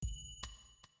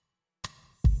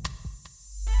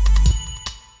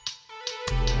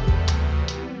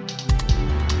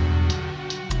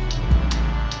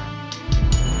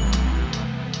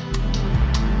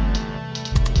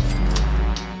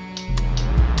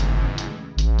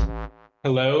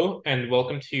Hello, and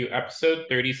welcome to episode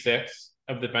 36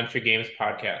 of the Venture Games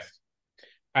podcast.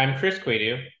 I'm Chris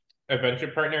Quadu, a venture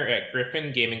partner at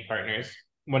Griffin Gaming Partners,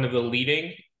 one of the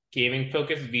leading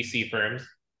gaming-focused VC firms,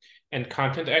 and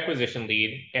content acquisition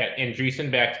lead at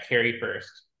Andreessen-backed Carry First,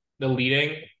 the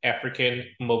leading African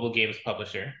mobile games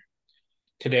publisher.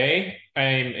 Today,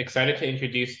 I'm excited to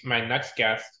introduce my next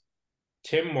guest,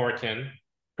 Tim Morten,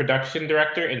 production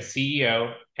director and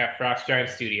CEO at Frost Giant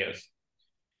Studios.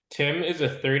 Tim is a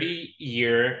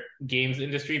 30-year games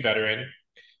industry veteran,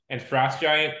 and Frost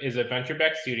Giant is a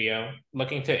venture-backed studio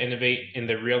looking to innovate in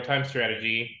the real-time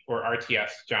strategy or RTS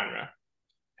genre.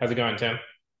 How's it going, Tim?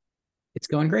 It's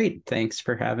going great. Thanks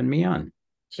for having me on.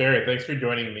 Sure, thanks for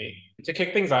joining me. To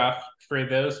kick things off, for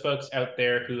those folks out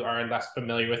there who are less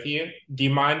familiar with you, do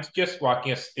you mind just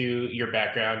walking us through your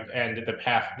background and the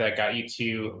path that got you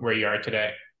to where you are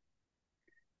today?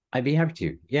 I'd be happy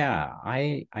to. Yeah,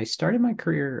 I started my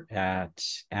career at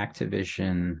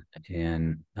Activision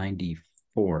in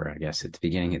 '94, I guess, at the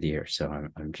beginning of the year. So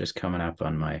I'm just coming up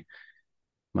on my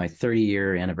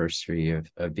 30-year anniversary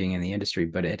of being in the industry.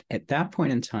 But at that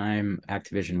point in time,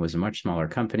 Activision was a much smaller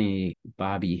company.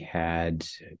 Bobby had,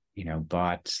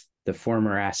 bought the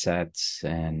former assets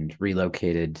and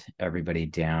relocated everybody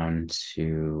down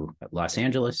to Los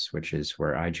Angeles, which is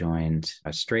where I joined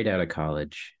straight out of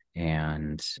college.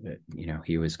 And,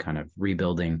 he was kind of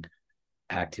rebuilding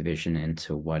Activision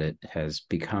into what it has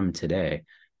become today.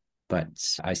 But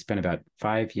I spent about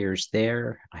 5 years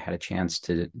there. I had a chance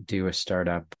to do a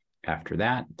startup after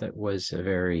that was a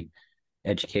very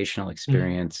educational Mhm.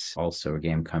 experience, also a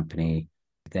game company.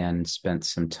 Then spent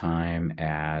some time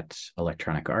at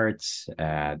Electronic Arts,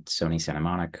 at Sony Santa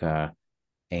Monica,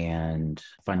 and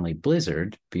finally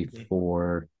Blizzard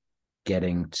before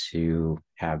getting to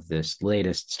have this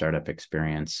latest startup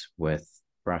experience with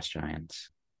Frost Giants.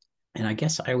 And I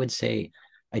guess I would say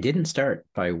I didn't start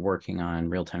by working on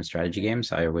real time strategy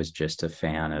games. I was just a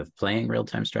fan of playing real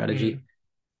time strategy. Mhm.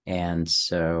 And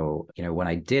so, when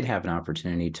I did have an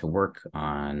opportunity to work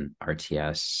on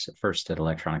RTS, first at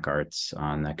Electronic Arts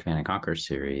on the Command and Conquer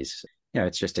series,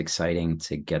 it's just exciting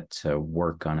to get to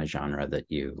work on a genre that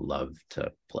you love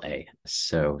to play.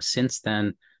 So since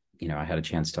then, I had a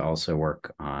chance to also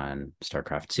work on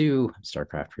StarCraft 2,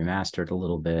 StarCraft Remastered a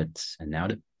little bit, and now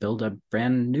to build a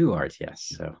brand new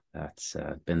RTS. So that's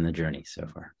been the journey so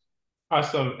far.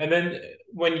 Awesome. And then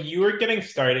when you were getting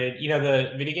started,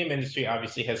 the video game industry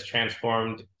obviously has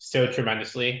transformed so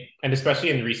tremendously, and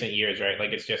especially in recent years, right?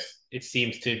 Like it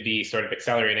seems to be sort of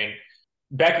accelerating.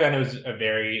 Back then, it was a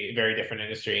very, very different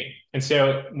industry. And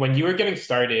so when you were getting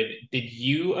started, did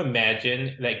you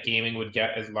imagine that gaming would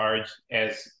get as large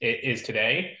as it is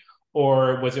today?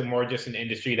 Or was it more just an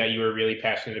industry that you were really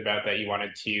passionate about that you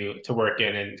wanted to work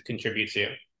in and contribute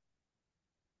to?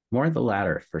 More the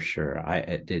latter for sure.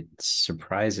 It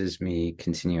surprises me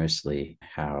continuously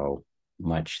how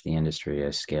much the industry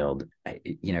has scaled.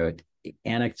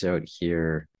 Anecdote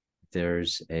here.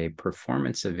 There's a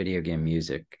performance of video game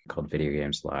music called Video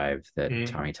Games Live that Mm.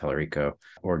 Tommy Tallarico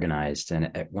organized,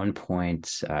 and at one point,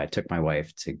 I took my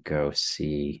wife to go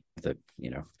see the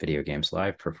Video Games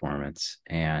Live performance,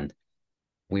 and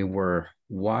we were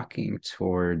walking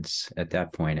towards, at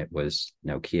that point it was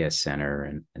Nokia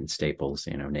Center and Staples.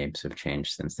 Names have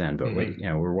changed since then, but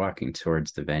Hmm. we're walking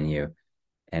towards the venue,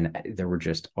 and there were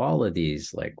just all of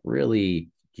these like really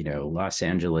Los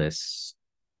Angeles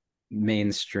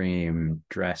mainstream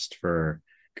dressed for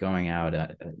going out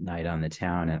at night on the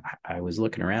town. And I was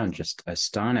looking around just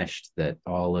astonished that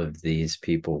all of these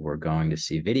people were going to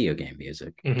see video game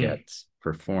music Hmm. get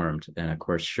performed. And of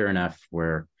course, sure enough,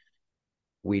 where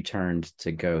we turned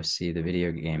to go see the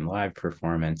video game live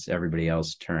performance, everybody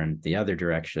else turned the other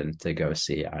direction to go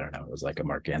see, I don't know, it was like a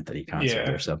Mark Anthony concert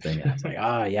or Yeah. something. And I was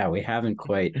like, yeah, we haven't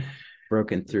quite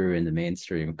broken through in the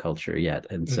mainstream culture yet.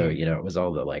 And so, Hmm. it was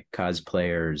all the like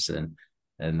cosplayers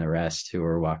and the rest who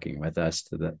were walking with us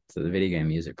to the video game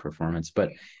music performance.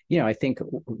 But I think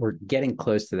we're getting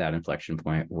close to that inflection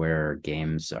point where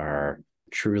games are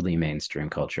truly mainstream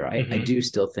culture. I Hmm. do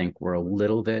still think we're a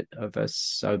little bit of a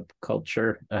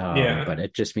subculture, Yeah. but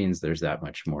it just means there's that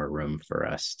much more room for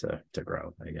us to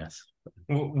grow, I guess.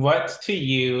 What to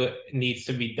you needs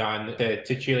to be done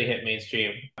to truly hit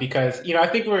mainstream? Because, I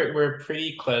think we're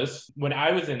pretty close. When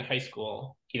I was in high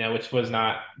school, which was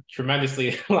not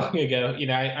tremendously long ago,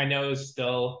 I know it was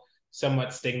still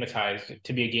somewhat stigmatized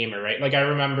to be a gamer, right? Like I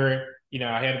remember,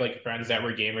 I had like friends that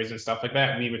were gamers and stuff like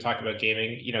that. We would talk about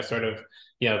gaming, sort of,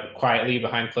 quietly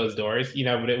behind closed doors,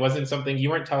 but it wasn't something you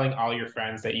weren't telling all your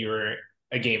friends that you were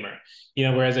a gamer.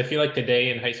 Whereas I feel like today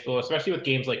in high school, especially with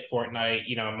games like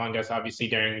Fortnite, Among Us, obviously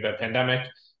during the pandemic,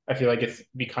 I feel like it's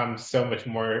become so much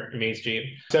more mainstream.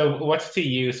 So what's to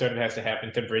you sort of has to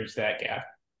happen to bridge that gap?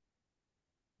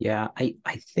 Yeah, I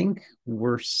think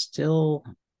we're still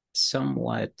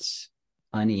somewhat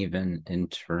uneven in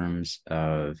terms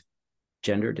of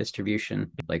gender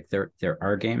distribution. Like there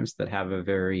are games that have a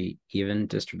very even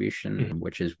distribution, Mhm.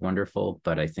 which is wonderful,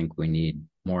 but I think we need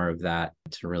more of that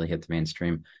to really hit the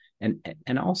mainstream.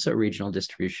 And also regional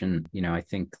distribution. I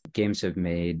think games have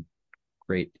made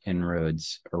great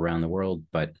inroads around the world,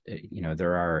 but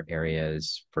there are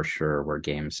areas for sure where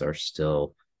games are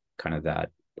still kind of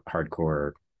that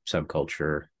hardcore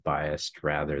subculture biased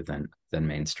rather than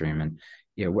mainstream. And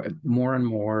more and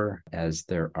more as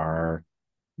there are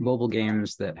mobile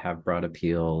games that have broad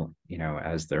appeal,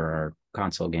 as there are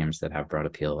console games that have broad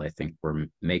appeal, I think we're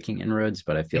making inroads,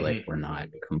 but I feel like Mhm. we're not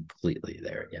completely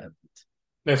there yet.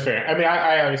 That's fair. I mean,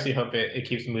 I obviously hope it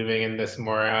keeps moving in this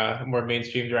more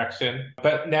mainstream direction.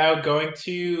 But now going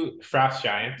to Frost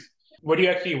Giant, what are you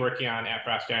actually working on at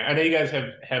Frost Giant? I know you guys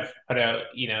have put out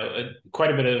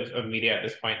quite a bit of media at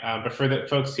this point, but for the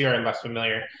folks who are less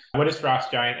familiar, what is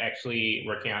Frost Giant actually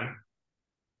working on?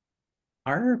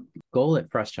 Our goal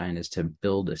at Frost Giant is to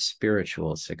build a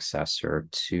spiritual successor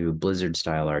to Blizzard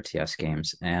style RTS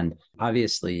games. And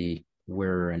obviously,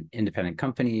 we're an independent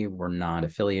company. We're not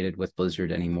affiliated with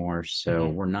Blizzard anymore. So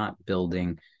Mm-hmm. we're not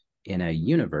building in a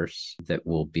universe that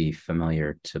will be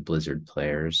familiar to Blizzard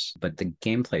players. But the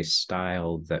gameplay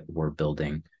style that we're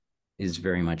building is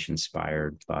very much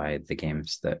inspired by the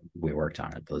games that we worked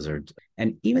on at Blizzard.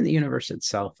 And even the universe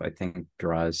itself, I think,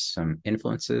 draws some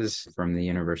influences from the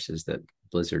universes that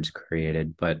Blizzard's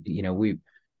created. But, we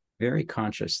very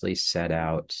consciously set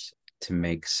out to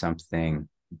make something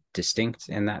distinct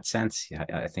in that sense.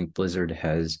 I think Blizzard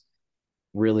has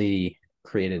really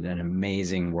created an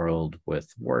amazing world with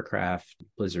Warcraft.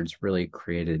 Blizzard's really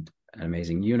created an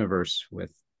amazing universe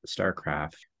with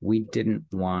StarCraft. We didn't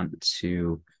want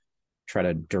to try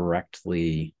to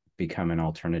directly become an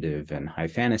alternative in high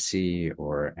fantasy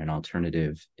or an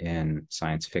alternative in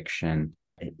science fiction.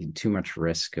 Too much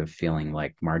risk of feeling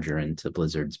like margarine to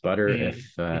Blizzard's butter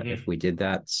if Mm-hmm. we did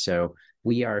that. So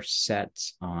we are set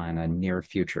on a near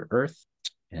future Earth,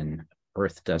 and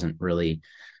Earth doesn't really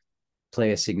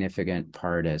play a significant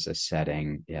part as a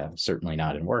setting. Yeah, certainly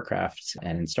not in Warcraft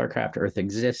and in StarCraft. Earth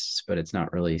exists, but it's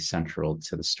not really central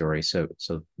to the story. So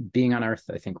being on Earth,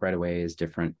 I think right away is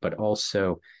different, but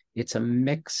also it's a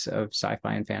mix of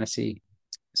sci-fi and fantasy.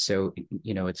 So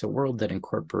it's a world that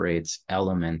incorporates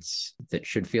elements that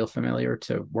should feel familiar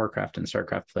to Warcraft and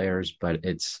StarCraft players, but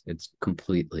it's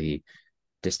completely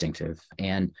distinctive.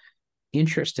 And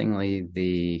interestingly,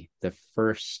 the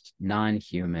first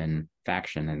non-human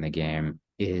faction in the game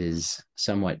is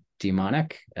somewhat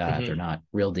demonic. They're Mm-hmm. not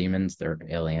real demons; they're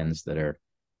aliens that are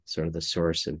sort of the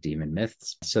source of demon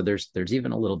myths. So there's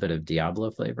even a little bit of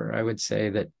Diablo flavor, I would say,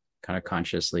 that kind of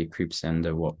consciously creeps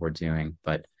into what we're doing.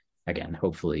 But again,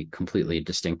 hopefully completely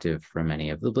distinctive from any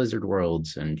of the Blizzard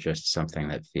worlds and just something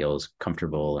that feels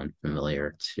comfortable and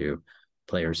familiar to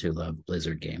players who love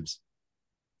Blizzard games.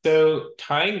 So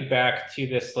tying back to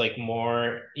this like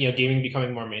more, gaming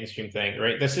becoming more mainstream thing,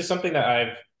 right? This is something that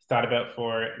I've thought about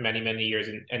for many, many years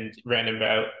and ran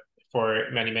about for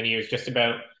many, many years, just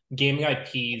about gaming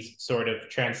IPs sort of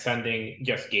transcending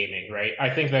just gaming, right? I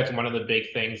think that's one of the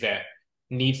big things that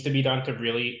needs to be done to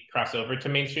really cross over to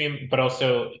mainstream, but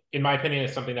also, in my opinion,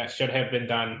 is something that should have been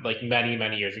done like many,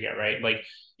 many years ago, right? Like,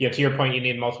 yeah, to your point, you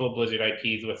need multiple Blizzard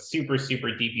IPs with super,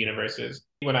 super deep universes.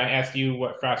 When I asked you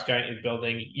what Frost Giant is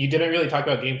building, you didn't really talk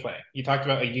about gameplay. You talked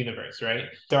about a universe, right?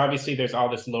 So obviously there's all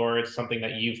this lore. It's something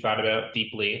that you've thought about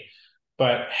deeply.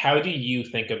 But how do you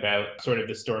think about sort of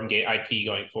the Stormgate IP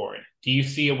going forward? Do you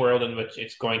see a world in which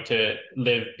it's going to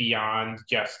live beyond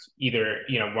just either,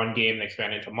 one game and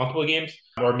expand into multiple games,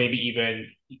 or maybe even,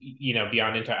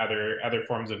 beyond into other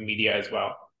forms of media as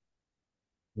well?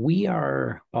 We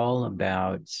are all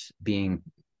about being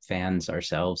fans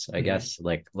ourselves, I Mm-hmm. guess,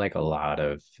 like a lot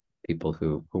of people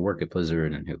who work at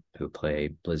Blizzard and who play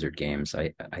Blizzard games.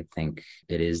 I think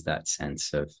it is that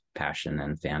sense of passion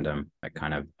and fandom that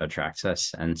kind of attracts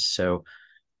us. And so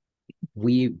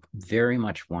we very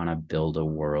much want to build a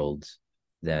world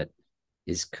that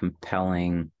is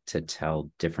compelling to tell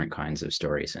different kinds of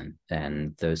stories in.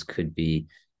 And those could be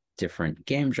different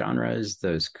game genres.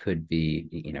 Those could be,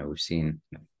 we've seen,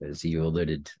 as you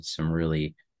alluded, some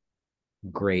really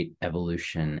great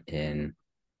evolution in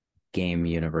game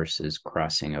universes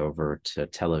crossing over to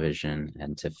television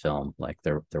and to film. Like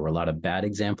there were a lot of bad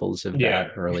examples of Yeah,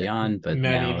 that early on, but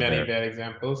many, now many they're bad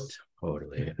examples.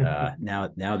 totally now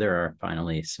there are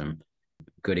finally some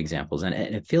good examples, and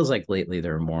it feels like lately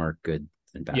there are more good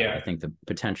than bad. Yeah. I think the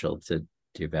potential to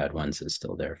do bad ones is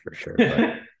still there for sure.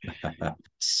 But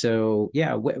so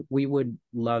yeah, we would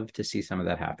love to see some of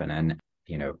that happen. And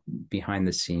behind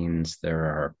the scenes, there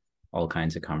are all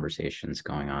kinds of conversations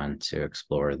going on to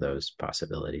explore those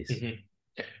possibilities. Mhm.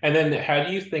 And then how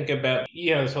do you think about,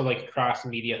 so like cross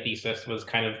media thesis was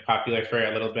kind of popular for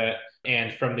a little bit.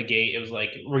 And from the gate, it was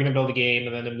like, we're going to build a game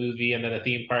and then a movie and then a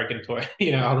theme park and toy,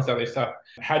 all this other stuff.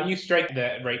 How do you strike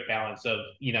that right balance of,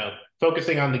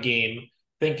 focusing on the game,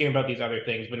 thinking about these other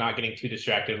things, but not getting too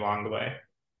distracted along the way?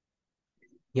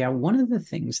 Yeah, one of the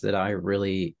things that I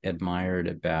really admired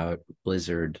about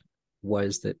Blizzard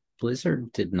was that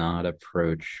Blizzard did not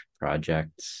approach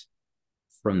projects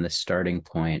from the starting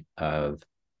point of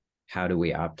how do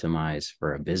we optimize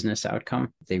for a business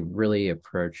outcome. They really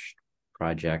approached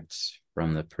projects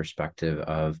from the perspective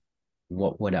of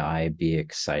what would I be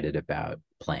excited about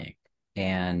playing?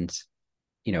 And,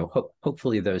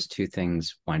 hopefully those two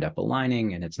things wind up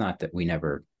aligning. And it's not that we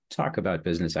never talk about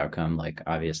business outcome. Like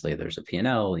obviously there's a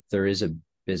P&L, there is a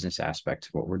business aspect to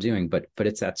what we're doing, but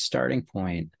it's that starting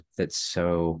point that's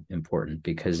so important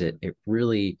because it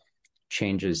really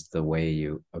changes the way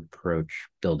you approach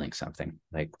building something.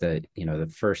 Like the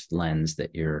first lens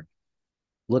that you're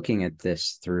looking at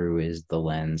this through is the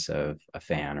lens of a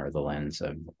fan or the lens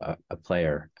of a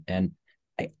player. And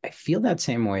I feel that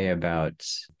same way about,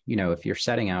 if you're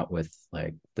setting out with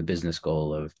like the business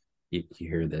goal of, you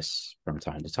hear this from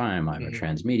time to time, I'm a Mm-hmm.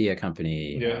 transmedia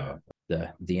company, Yeah.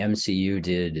 the MCU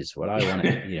did is what I want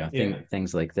to, Yeah.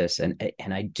 things like this. And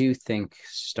I do think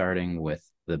starting with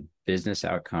the business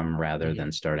outcome rather Mm-hmm.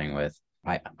 than starting with,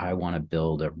 I want to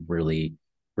build a really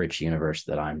rich universe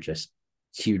that I'm just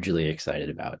hugely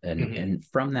excited about. And Mm-hmm. and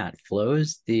from that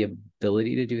flows the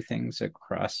ability to do things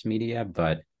across media.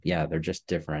 But yeah, they're just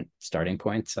different starting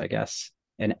points, I guess.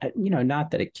 And not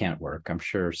that it can't work. I'm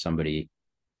sure somebody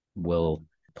will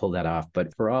pull that off.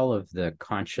 But for all of the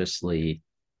consciously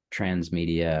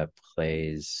transmedia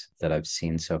plays that I've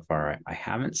seen so far, I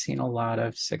haven't seen a lot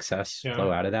of success Yeah.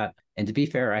 flow out of that. And to be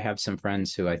fair, I have some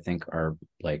friends who I think are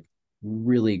like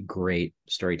really great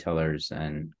storytellers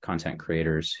and content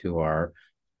creators who are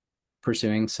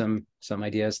pursuing some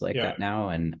ideas like Yeah. that now.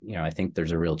 And I think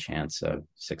there's a real chance of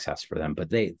success for them, but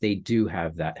they do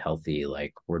have that healthy,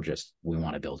 like, we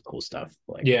want to build cool stuff,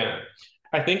 like. Yeah.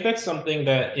 I think that's something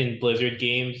that in Blizzard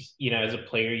games, as a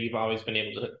player, you've always been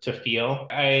able to feel.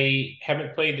 I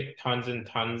haven't played tons and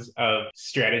tons of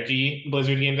strategy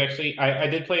Blizzard games, actually. I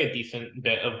did play a decent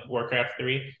bit of Warcraft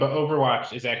 3, but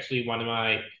Overwatch is actually one of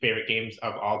my favorite games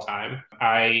of all time.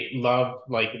 I love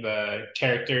like the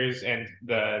characters and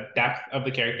the depth of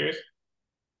the characters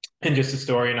and just the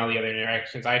story and all the other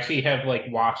interactions. I actually have like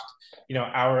watched,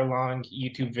 hour long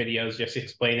YouTube videos just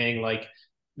explaining like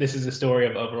this is the story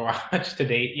of Overwatch to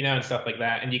date, and stuff like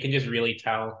that. And you can just really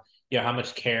tell, how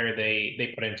much care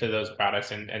they put into those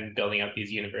products and building out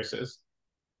these universes.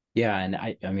 Yeah, and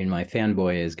I mean my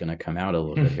fanboy is going to come out a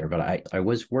little bit here, but I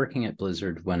was working at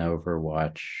Blizzard when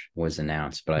Overwatch was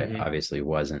announced, but I Mm-hmm. obviously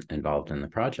wasn't involved in the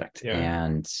project. Yeah.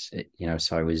 And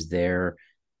so I was there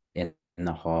in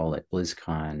the hall at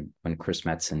BlizzCon when Chris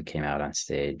Metzen came out on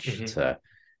stage Mm-hmm. to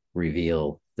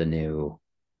reveal the new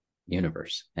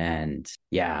universe. And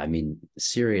yeah, I mean,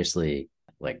 seriously,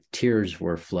 like tears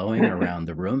were flowing around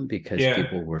the room because Yeah.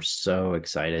 people were so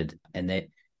excited. And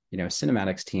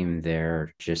cinematics team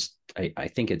there just, I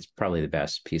think it's probably the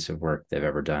best piece of work they've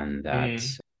ever done. That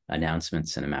Mm-hmm. announcement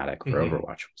cinematic for Mm-hmm.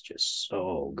 Overwatch was just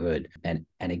so good. And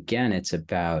again, it's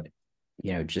about,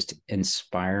 just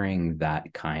inspiring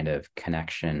that kind of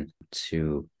connection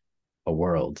to a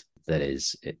world that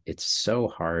it's so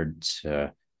hard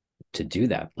to do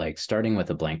that. Like starting with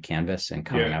a blank canvas and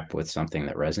coming Yeah. up with something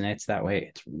that resonates that way,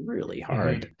 it's really Mm-hmm.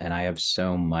 hard. And I have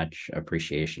so much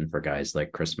appreciation for guys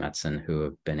like Chris Metzen who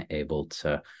have been able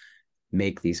to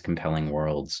make these compelling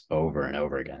worlds over and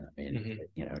over again. I mean,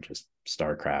 Mm-hmm. just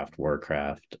StarCraft,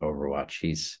 Warcraft, Overwatch.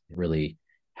 He's really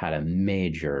had a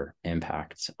major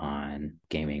impact on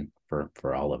gaming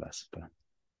for all of us. But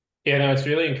Yeah, no, it's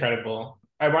really incredible.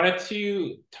 I wanted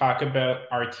to talk about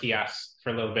RTS for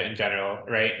a little bit in general,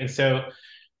 right? And so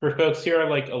for folks who are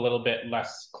like a little bit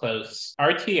less close,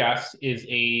 RTS is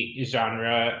a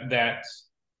genre that,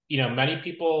 many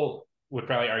people would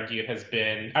probably argue has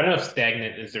been, I don't know if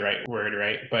stagnant is the right word,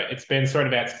 right? But it's been sort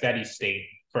of at steady state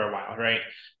for a while, right?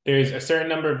 There's a certain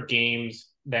number of games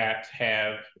that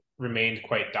have remained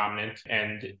quite dominant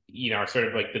and, are sort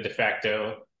of like the de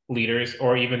facto leaders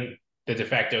or even the de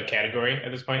facto category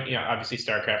at this point. Obviously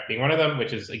StarCraft being one of them,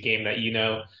 which is a game that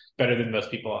better than most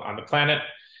people on the planet.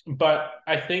 But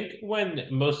I think when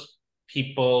most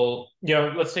people,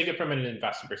 let's take it from an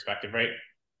investor perspective, right?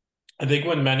 I think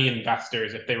when many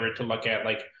investors, if they were to look at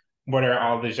like what are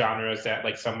all the genres that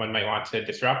like someone might want to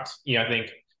disrupt, I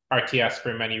think RTS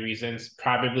for many reasons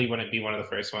probably wouldn't be one of the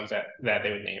first ones that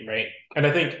they would name, right? And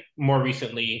I think more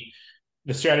recently,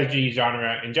 the strategy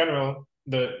genre in general,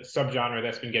 the subgenre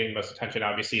that's been getting most attention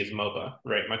obviously is MOBA,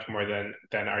 right? Much more than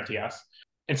RTS.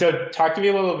 And so talk to me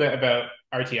a little bit about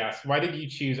RTS. Why did you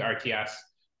choose RTS?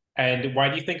 And why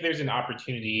do you think there's an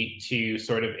opportunity to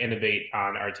sort of innovate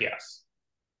on RTS?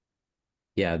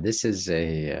 Yeah, this is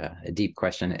a deep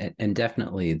question, and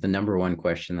definitely the number one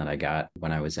question that I got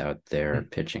when I was out there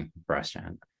pitching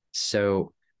Breastjan.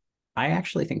 So I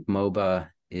actually think MOBA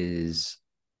is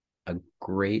a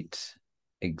great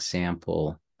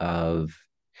example of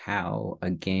how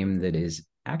a game that is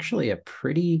actually a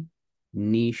pretty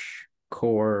niche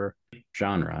core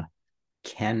genre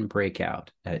can break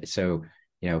out.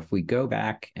 If we go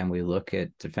back and we look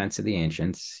at Defense of the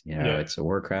Ancients, it's a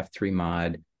Warcraft 3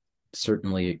 mod.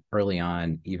 Certainly early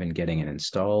on, even getting it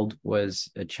installed was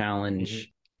a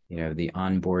challenge. The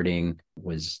onboarding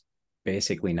was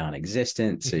basically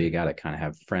non-existent. So you got to kind of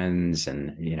have friends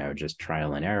and, just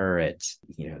trial and error. It's,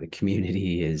 the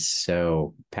community is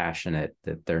so passionate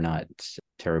that they're not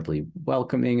terribly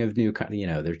welcoming of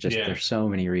there's so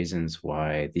many reasons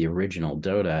why the original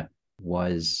Dota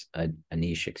was a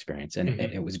niche experience, and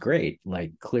it was great.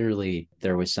 Like, clearly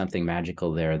there was something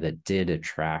magical there that did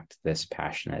attract this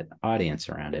passionate audience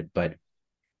around it, but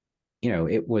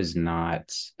it was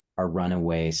not a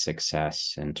runaway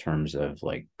success in terms of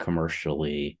like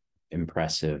commercially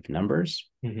impressive numbers.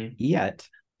 Yet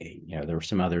there were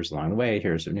some others along the way.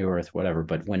 Here's a New Earth, whatever.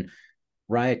 But when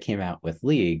Riot came out with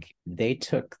League, they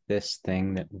took this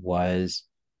thing that was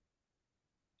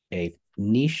a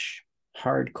niche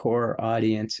hardcore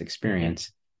audience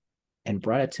experience and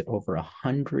brought it to over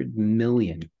 100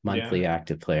 million monthly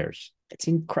active players. It's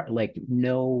incredible. Like,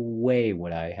 no way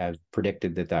would I have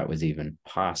predicted that was even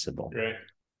possible. Right.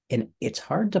 And it's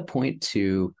hard to point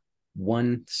to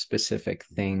one specific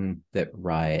thing that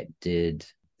Riot did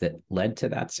that led to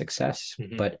that success,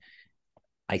 but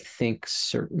I think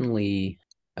certainly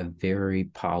a very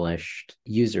polished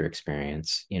user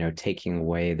experience, taking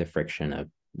away the friction of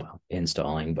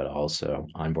installing, but also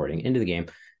onboarding into the game.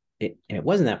 It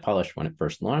wasn't that polished when it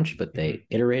first launched, but they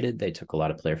iterated, they took a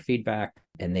lot of player feedback,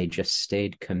 and they just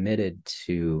stayed committed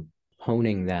to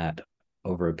honing that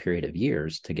over a period of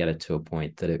years to get it to a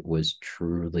point that it was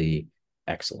truly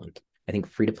excellent. I think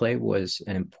free to play was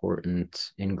an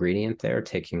important ingredient there,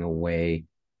 taking away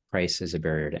price as a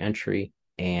barrier to entry,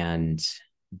 and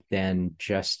then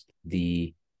just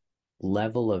the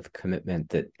level of commitment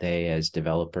that they as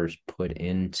developers put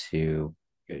into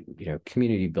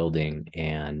community building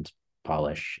and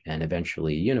polish and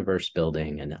eventually universe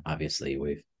building. And obviously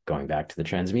we've, going back to the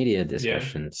transmedia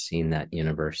discussion, seen that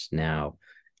universe now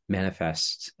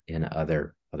manifest in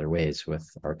other ways with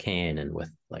Arcane and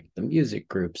with like the music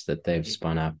groups that they've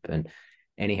spun up. And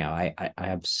anyhow, I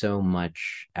have so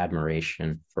much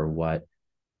admiration for what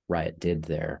Riot did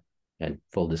there. And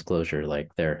full disclosure, like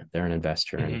they're an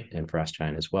investor in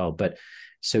Breastjan as well. But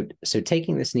so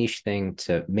taking this niche thing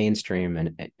to mainstream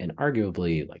and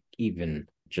arguably like even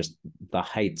just the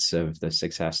heights of the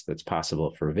success that's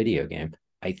possible for a video game,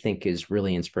 I think is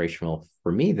really inspirational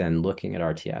for me then looking at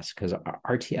RTS, because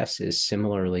RTS is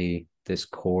similarly this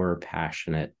core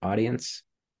passionate audience.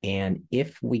 And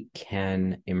if we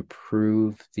can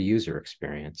improve the user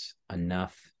experience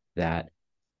enough that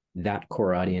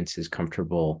core audience is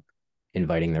comfortable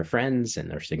inviting their friends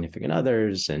and their significant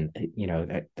others, and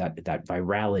that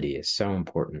virality is so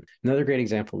important. Another great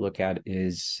example to look at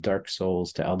is Dark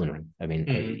Souls to Elden Ring. I mean,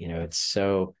 it's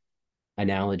so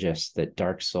analogous that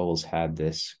Dark Souls had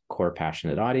this core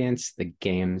passionate audience. The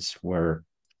games were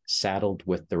saddled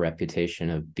with the reputation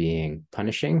of being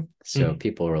punishing. So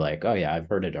people were like, oh yeah, I've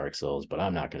heard of Dark Souls, but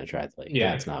I'm not going to try it. Like,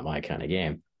 that's not my kind of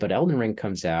game. But Elden Ring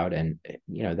comes out, and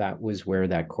that was where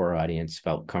that core audience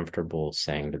felt comfortable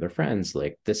saying to their friends,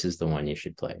 like, this is the one you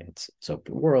should play. It's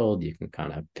open world. You can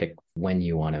kind of pick when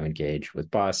you want to engage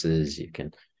with bosses. You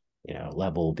can,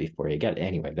 level before you get it.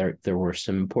 Anyway, there were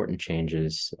some important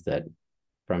changes that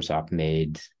FromSoft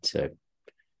made to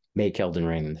make Elden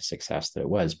Ring the success that it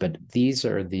was. But these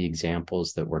are the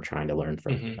examples that we're trying to learn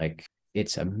from. Like,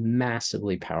 it's a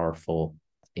massively powerful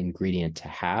ingredient to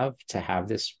have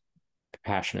this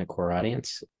passionate core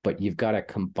audience, but you've got to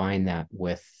combine that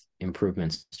with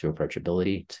improvements to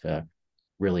approachability to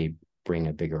really bring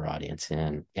a bigger audience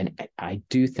in. And I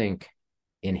do think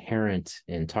inherent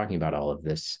in talking about all of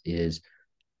this is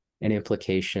an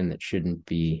implication that shouldn't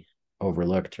be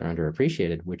overlooked or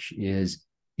underappreciated, which is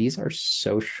these are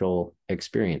social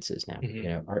experiences now.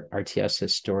 RTS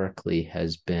historically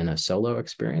has been a solo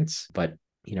experience, but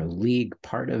League,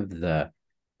 part of the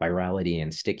virality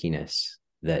and stickiness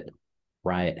that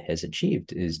Riot has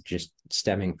achieved is just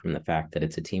stemming from the fact that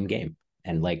it's a team game.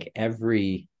 And like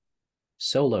every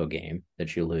solo game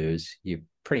that you lose, you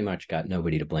pretty much got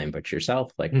nobody to blame but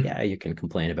yourself. Like, yeah, you can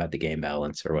complain about the game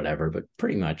balance or whatever, but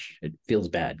pretty much it feels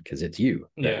bad because it's you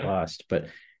that lost. But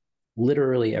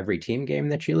literally every team game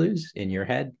that you lose, in your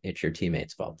head, it's your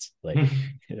teammates' faults. Like,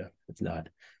 it's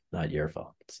not your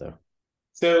fault. So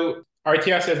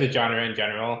RTS as a genre in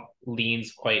general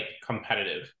leans quite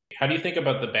competitive. How do you think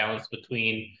about the balance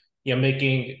between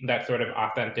making that sort of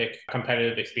authentic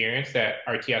competitive experience that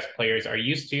RTS players are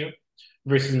used to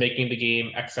versus making the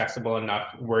game accessible enough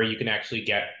where you can actually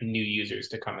get new users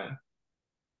to come in?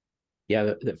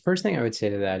 Yeah, the first thing I would say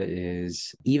to that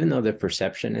is, even though the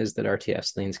perception is that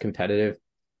RTS leans competitive,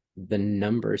 the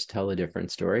numbers tell a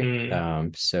different story.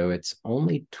 So it's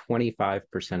only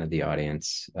 25% of the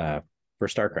audience, for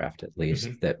StarCraft at least,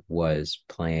 that was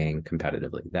playing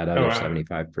competitively. That other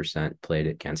 75% played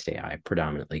against AI,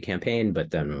 predominantly campaign,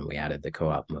 but then when we added the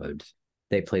co-op mode,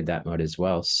 they played that mode as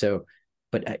well. So,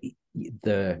 but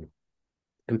the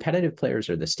competitive players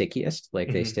are the stickiest,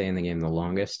 like they stay in the game the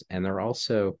longest, and they're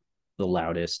also the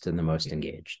loudest and the most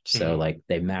engaged. So like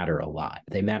they matter a lot.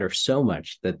 They matter so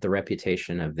much that the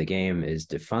reputation of the game is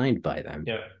defined by them,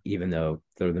 even though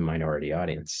they're the minority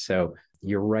audience. So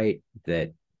you're right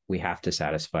that we have to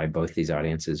satisfy both these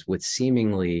audiences with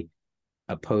seemingly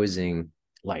opposing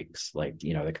likes. Like,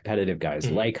 the competitive guys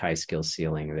like high skill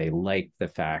ceiling. They like the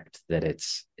fact that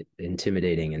it's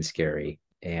intimidating and scary.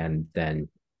 And then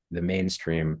the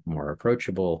mainstream, more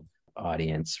approachable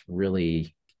audience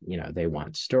really, they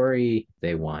want story,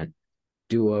 they want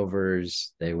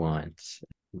do-overs, they want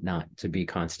not to be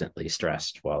constantly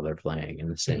stressed while they're playing in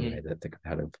the same way that the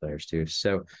competitive players do.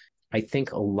 So I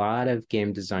think a lot of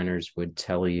game designers would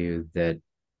tell you that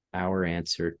our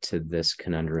answer to this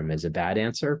conundrum is a bad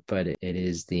answer, but it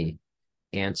is the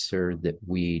answer that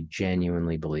we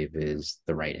genuinely believe is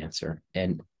the right answer.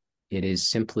 And it is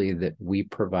simply that we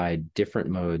provide different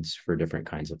modes for different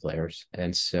kinds of players.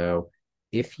 And so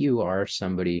if you are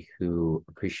somebody who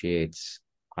appreciates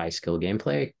high skill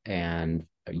gameplay and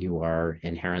you are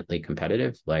inherently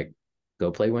competitive, like,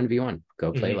 go play 1v1,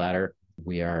 go play ladder.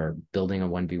 We are building a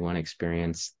 1v1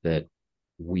 experience that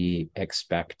we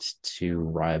expect to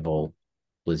rival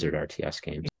Blizzard RTS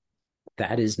games.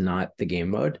 That is not the game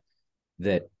mode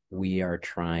that we are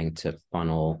trying to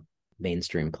funnel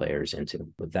mainstream players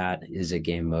into. But that is a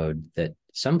game mode that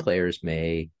some players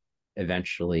may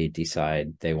eventually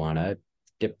decide they want to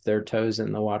dip their toes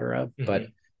in the water of, but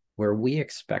where we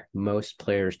expect most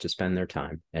players to spend their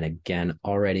time, and again,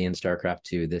 already in StarCraft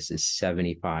 2, this is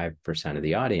 75% of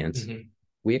the audience,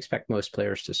 we expect most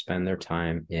players to spend their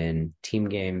time in team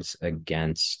games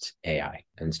against AI.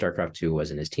 And StarCraft 2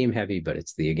 wasn't as team heavy, but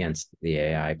it's the against the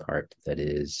AI part that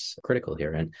is critical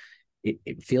here. And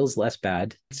it feels less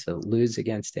bad to lose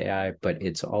against AI, but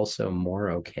it's also more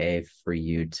okay for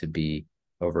you to be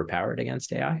overpowered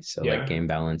against AI. So like game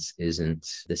balance isn't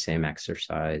the same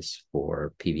exercise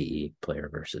for PvE,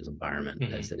 player versus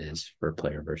environment, as it is for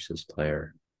player versus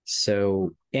player.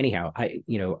 So anyhow, I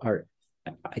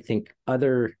think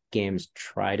other games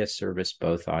try to service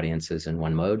both audiences in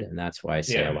one mode. And that's why I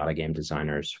say a lot of game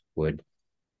designers would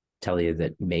tell you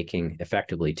that making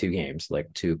effectively two games,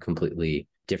 like two completely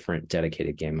different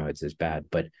dedicated game modes, is bad.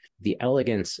 But the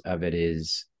elegance of it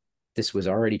is, this was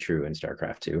already true in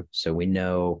StarCraft 2. So we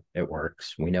know it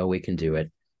works. We know we can do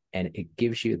it. And it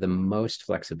gives you the most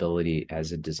flexibility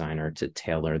as a designer to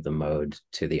tailor the mode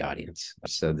to the audience,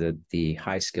 so that the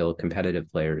high skill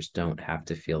competitive players don't have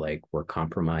to feel like we're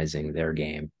compromising their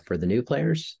game for the new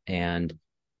players. And,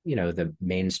 the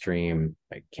mainstream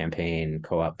campaign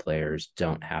co-op players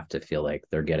don't have to feel like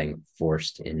they're getting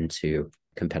forced into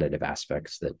competitive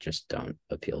aspects that just don't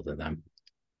appeal to them.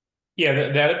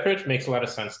 Yeah, that approach makes a lot of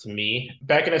sense to me.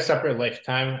 Back in a separate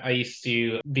lifetime, I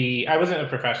wasn't a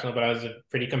professional, but I was a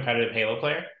pretty competitive Halo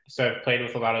player. So I've played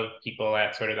with a lot of people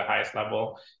at sort of the highest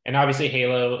level. And obviously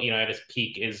Halo, at its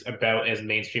peak is about as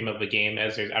mainstream of a game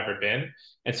as there's ever been.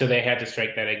 And so they had to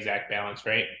strike that exact balance,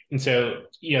 right? And so,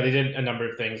 they did a number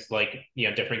of things like,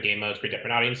 different game modes for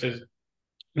different audiences.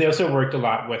 They also worked a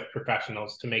lot with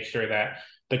professionals to make sure that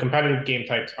the competitive game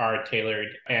types are tailored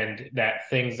and that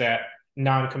things that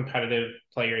non-competitive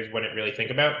players wouldn't really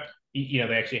think about, they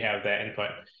actually have that input.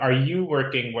 Are you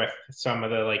working with some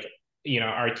of the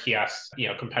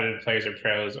RTS, competitive players or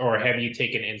pros, or have you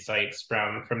taken insights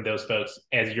from those folks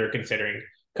as you're considering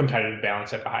competitive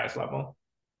balance at the highest level?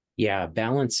 Yeah,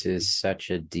 balance is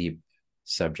such a deep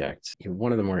subject.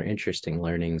 One of the more interesting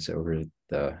learnings over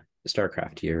the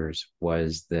StarCraft years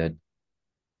was that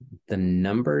the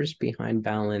numbers behind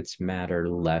balance matter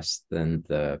less than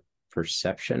the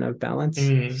perception of balance.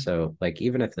 Mm. So, like,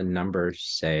 even if the numbers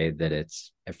say that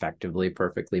it's effectively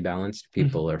perfectly balanced,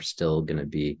 people are still going to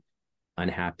be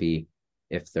unhappy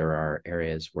if there are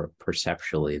areas where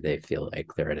perceptually they feel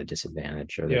like they're at a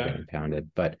disadvantage or they're Yeah. getting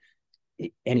pounded. But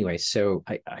anyway, so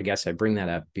I guess I bring that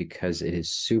up because it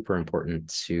is super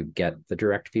important to get the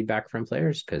direct feedback from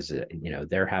players because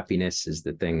their happiness is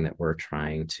the thing that we're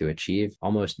trying to achieve.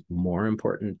 Almost more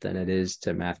important than it is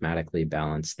to mathematically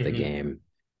balance the Hmm. game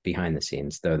behind the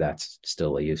scenes, though that's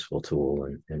still a useful tool,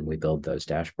 and we build those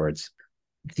dashboards.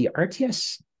 The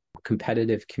RTS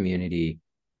competitive community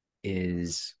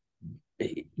is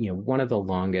one of the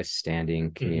longest standing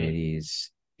Hmm.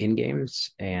 communities in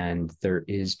games, and there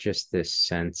is just this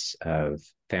sense of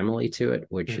family to it,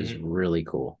 which is Hmm. really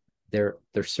cool. There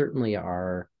certainly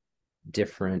are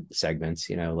different segments,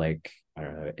 like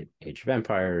Age of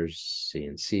Empires,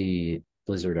 CNC,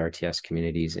 Blizzard RTS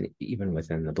communities, and even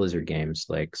within the Blizzard games,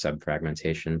 like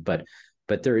subfragmentation. But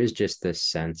there is just this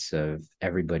sense of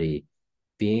everybody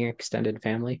being extended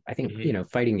family. I think, Hmm.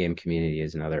 fighting game community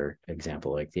is another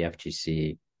example, like the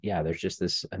FGC. Yeah, there's just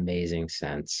this amazing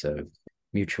sense of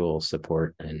mutual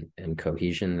support and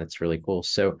cohesion that's really cool.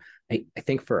 So I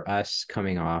think for us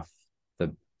coming off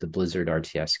the Blizzard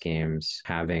RTS games,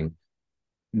 having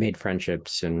made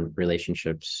friendships and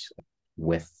relationships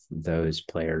with those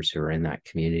players who are in that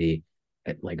community,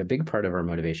 like a big part of our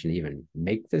motivation to even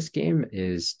make this game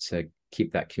is to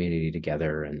keep that community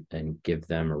together and give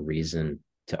them a reason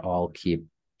to all keep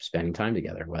spending time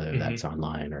together, whether that's Hmm.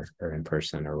 online or in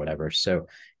person or whatever. So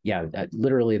yeah,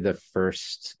 literally the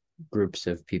first groups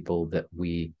of people that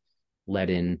we let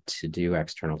in to do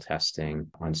external testing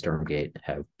on Stormgate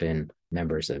have been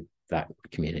members of that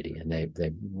community, and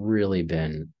they've really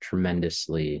been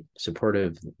tremendously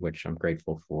supportive, which I'm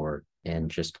grateful for,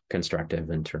 and just constructive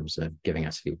in terms of giving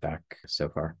us feedback so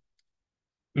far.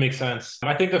 Makes sense.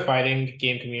 I think the fighting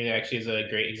game community actually is a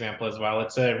great example as well.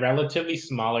 It's a relatively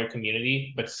smaller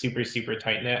community, but super, super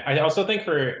tight knit. I also think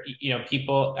for,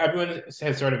 people, everyone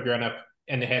has sort of grown up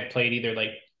and had played either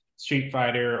like Street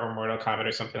Fighter or Mortal Kombat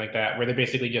or something like that, where they're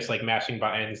basically just like mashing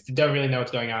buttons, don't really know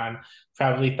what's going on,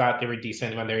 probably thought they were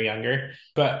decent when they were younger.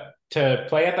 But to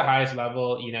play at the highest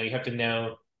level, you have to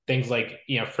know things like,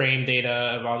 frame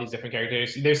data of all these different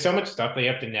characters. There's so much stuff that you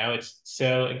have to know. It's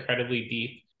so incredibly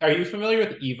deep. Are you familiar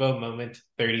with Evo Moment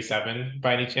 37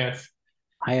 by any chance?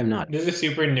 I am not. This is a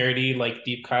super nerdy, like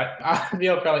deep cut.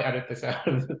 You'll probably edit this out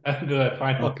of the Oh,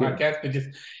 final good. podcast, but just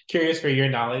curious for your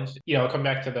knowledge. I'll come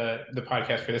back to the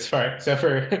podcast for this part. So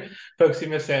for folks who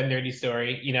missed that nerdy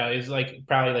story, is like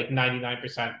probably like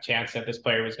 99% chance that this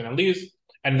player was going to lose,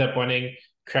 ended up winning.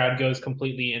 Crowd goes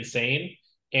completely insane.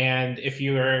 And if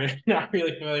you are not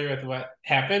really familiar with what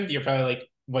happened, you're probably like,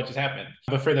 what just happened?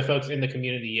 But for the folks in the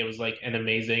community, it was like an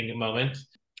amazing moment.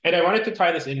 And I wanted to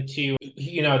tie this into,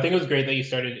 I think it was great that you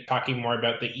started talking more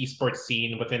about the esports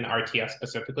scene within RTS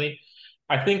specifically.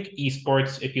 I think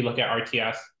esports, if you look at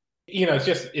RTS,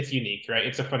 it's unique, right?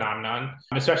 It's a phenomenon,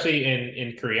 especially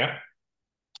in Korea,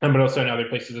 but also in other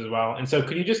places as well. And so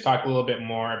could you just talk a little bit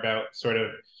more about sort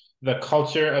of the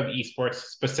culture of esports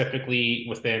specifically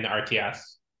within RTS?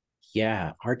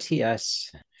 Yeah,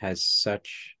 RTS has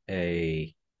such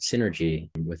a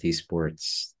synergy with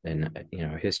esports and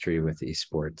history with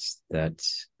esports that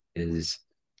is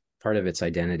part of its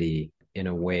identity in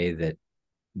a way that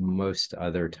most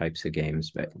other types of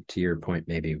games, but to your point,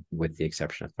 maybe with the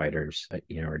exception of fighters,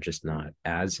 are just not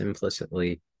as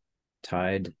implicitly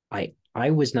tied. I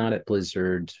was not at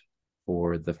Blizzard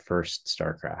for the first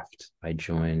StarCraft. I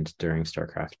joined during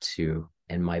StarCraft 2,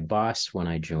 and my boss when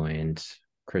I joined,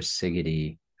 Chris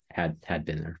Siggety, had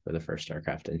been there for the first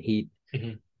StarCraft, and he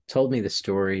Mm-hmm. told me the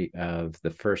story of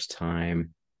the first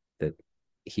time that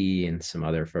he and some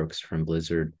other folks from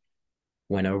Blizzard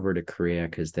went over to Korea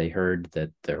because they heard that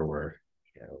there were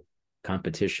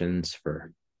competitions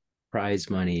for prize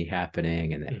money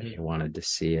happening, and they Mm-hmm. wanted to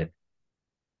see it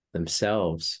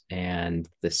themselves. And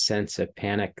the sense of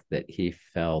panic that he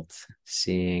felt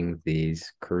seeing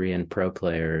these Korean pro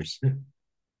players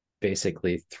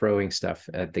basically throwing stuff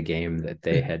at the game that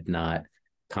they had not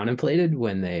contemplated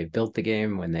when they built the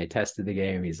game, when they tested the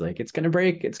game. He's like, it's going to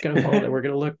break, it's going to fall, we're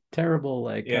going to look terrible,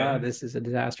 like, Yeah. this is a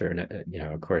disaster. And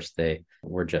of course they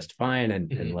were just fine, and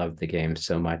Mm-hmm. loved the game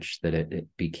so much that it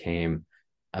became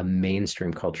a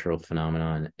mainstream cultural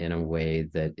phenomenon in a way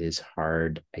that is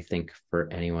hard, I think, for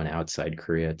anyone outside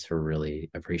Korea to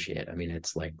really appreciate. I mean,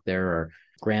 it's like there are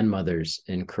grandmothers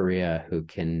in Korea who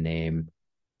can name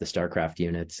the StarCraft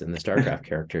units and the StarCraft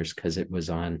characters because it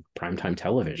was on primetime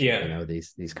television. Yeah.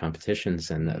 These competitions,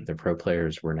 and the pro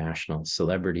players were national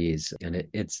celebrities, and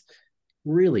it's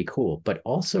really cool, but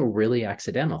also really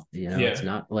accidental. It's Yeah.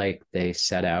 not like they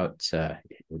set out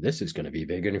this is going to be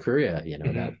big in Korea.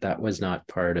 That was not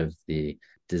part of the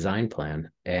design plan.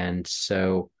 And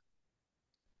so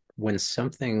when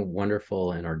something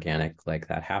wonderful and organic like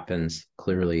that happens,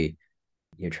 clearly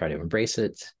you try to embrace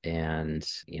it. And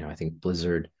I think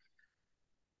Blizzard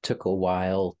took a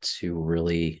while to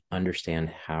really understand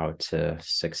how to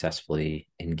successfully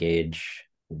engage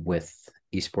with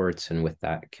esports and with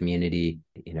that community.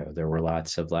 There were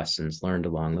lots of lessons learned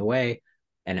along the way.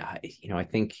 And I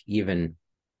think even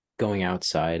going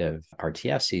outside of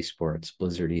RTS esports,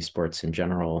 Blizzard esports in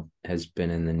general has been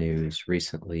in the news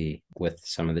recently with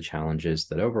some of the challenges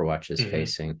that Overwatch is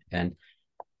facing. And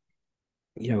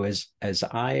as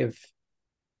I've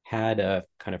had a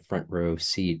kind of front row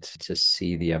seat to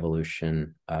see the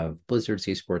evolution of Blizzard's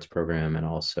esports program, and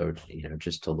also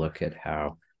just to look at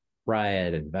how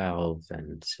Riot and Valve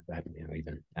and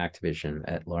even Activision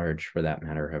at large, for that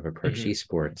matter, have approached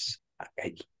esports.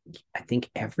 I think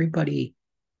everybody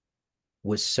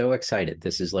was so excited.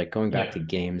 This is like going back to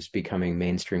games becoming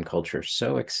mainstream culture.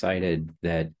 So excited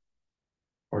that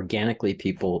organically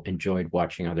people enjoyed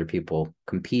watching other people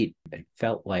compete. It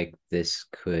felt like this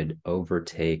could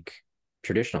overtake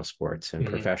traditional sports and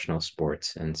professional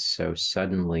sports. And so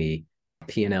suddenly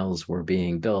P&Ls were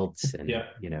being built,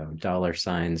 and dollar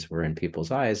signs were in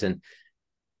people's eyes. And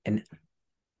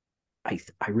I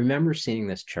remember seeing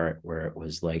this chart where it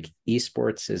was like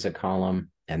esports is a column,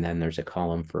 and then there's a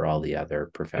column for all the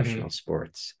other professional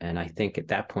sports. And I think at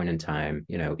that point in time,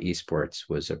 esports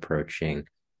was approaching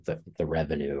the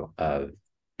revenue of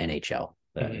NHL,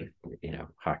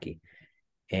 hockey.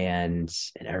 And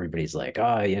everybody's like,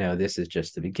 oh, this is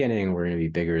just the beginning. We're going to be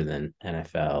bigger than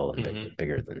NFL and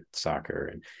bigger than soccer.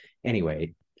 And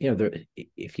anyway,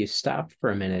 if you stop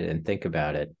for a minute and think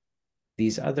about it,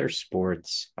 these other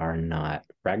sports are not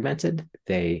fragmented.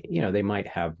 They might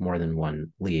have more than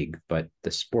one league, but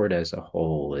the sport as a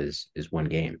whole is one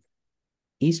game.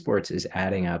 Esports is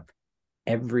adding up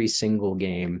every single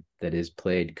game that is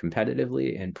played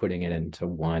competitively and putting it into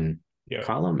one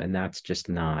column, and that's just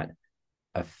not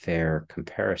a fair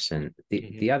comparison.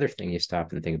 The other thing you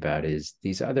stop and think about is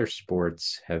these other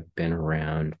sports have been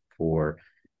around for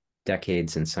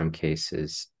decades, in some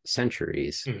cases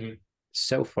centuries.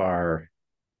 So far,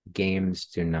 games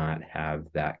do not have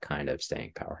that kind of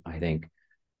staying power. I think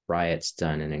Riot's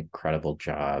done an incredible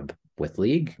job with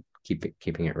League,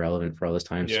 keeping it relevant for all this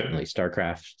time. Certainly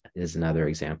StarCraft is another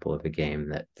example of a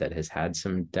game that has had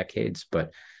some decades.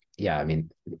 But yeah, I mean,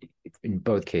 in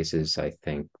both cases, I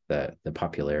think the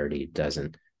popularity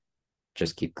doesn't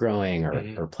just keep growing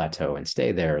or plateau and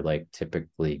stay there. Like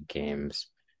typically games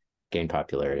gain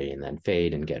popularity and then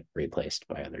fade and get replaced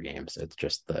by other games. It's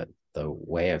just the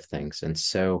way of things. And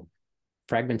so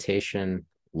fragmentation,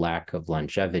 lack of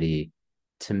longevity,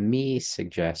 to me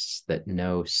suggests that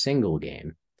no single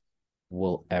game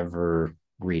will ever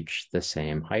reach the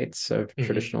same heights of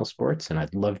traditional sports. And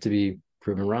I'd love to be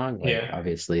proven wrong.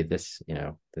 Obviously this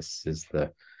is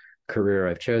the career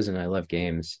I've chosen. I love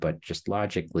games, but just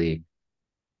logically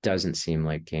doesn't seem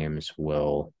like games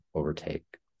will overtake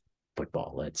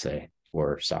football, let's say,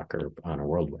 or soccer on a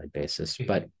worldwide basis.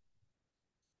 But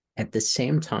at the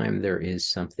same time, there is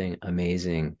something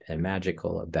amazing and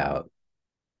magical about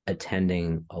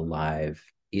attending a live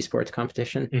esports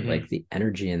competition. Like the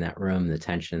energy in that room, the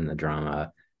tension, the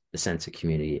drama, the sense of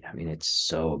community. I mean, it's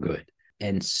so good.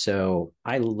 And so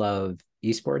I love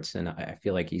esports, and I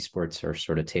feel like esports are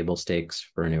sort of table stakes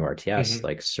for a new RTS.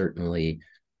 Like certainly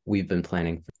we've been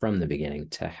planning from the beginning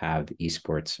to have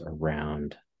esports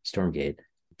around Stormgate.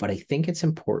 But I think it's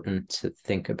important to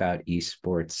think about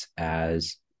esports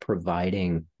as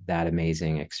providing that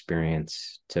amazing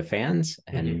experience to fans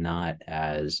and not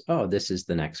as, oh, this is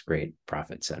the next great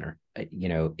profit center.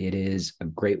 It is a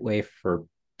great way for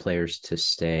players to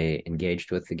stay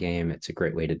engaged with the game. It's a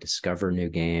great way to discover new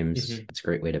games. It's a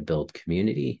great way to build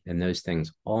community, and those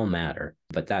things all matter.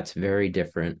 But that's very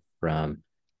different from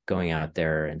going out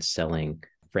there and selling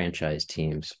franchise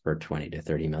teams for $20 to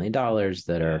 $30 million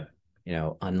that are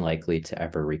unlikely to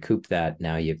ever recoup that.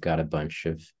 Now you've got a bunch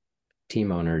of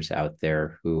team owners out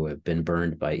there who have been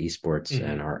burned by esports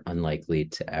and are unlikely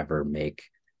to ever make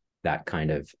that kind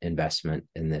of investment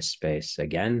in this space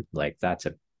again. Like that's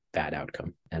a bad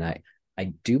outcome. And I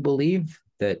do believe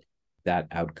that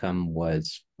outcome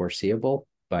was foreseeable,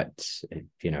 But,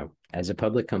 as a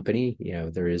public company,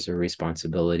 there is a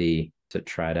responsibility to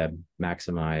try to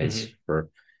maximize for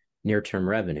near-term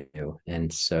revenue.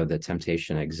 And so the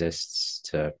temptation exists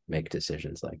to make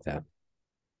decisions like that.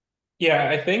 Yeah,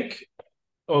 I think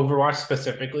Overwatch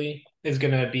specifically is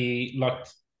going to be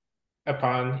looked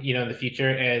upon, in the future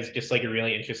as just like a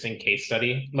really interesting case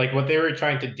study. Like what they were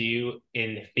trying to do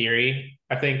in theory,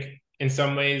 I think in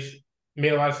some ways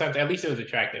made a lot of sense. At least it was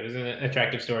attractive. It was an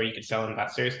attractive story you could sell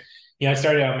investors. I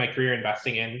started out my career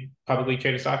investing in publicly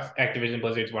traded stocks. Activision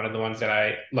Blizzard's one of the ones that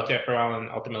I looked at for a while and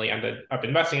ultimately ended up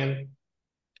investing in.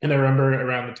 And I remember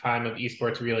around the time of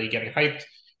esports really getting hyped,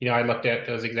 I looked at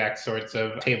those exact sorts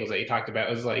of tables that you talked about.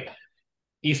 It was like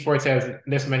esports has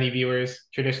this many viewers,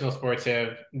 traditional sports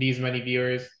have these many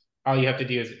viewers. All you have to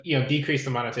do is, decrease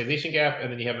the monetization gap,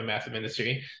 and then you have a massive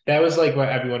industry. That was like what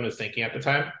everyone was thinking at the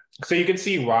time. So you can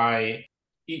see why,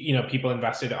 people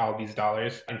invested all these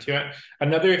dollars into it.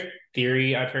 Another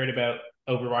theory I've heard about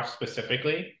Overwatch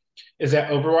specifically is that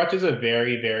Overwatch is a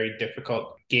very, very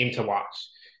difficult game to watch.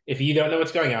 If you don't know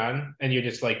what's going on and you're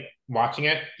just like watching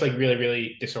it, it's like really,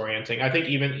 really disorienting. I think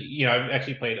even, I've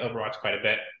actually played Overwatch quite a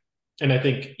bit. And I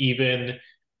think even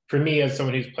for me, as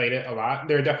someone who's played it a lot,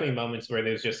 there are definitely moments where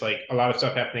there's just like a lot of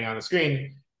stuff happening on the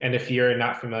screen. And if you're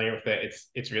not familiar with it,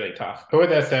 it's really tough. But with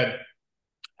that said,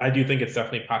 I do think it's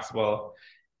definitely possible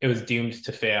it was doomed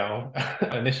to fail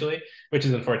initially, which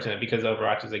is unfortunate because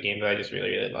Overwatch is a game that I just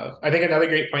really, really love. I think another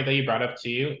great point that you brought up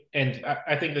too, and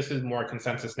I think this is more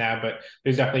consensus now, but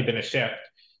there's definitely been a shift,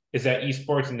 is that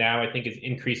esports now I think is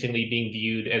increasingly being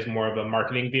viewed as more of a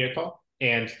marketing vehicle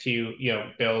and to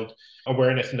build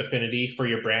awareness and affinity for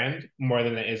your brand more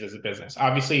than it is as a business.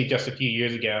 Obviously, just a few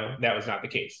years ago, that was not the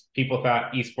case. People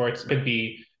thought esports could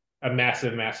be a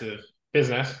massive, massive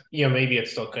business. Maybe it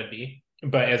still could be,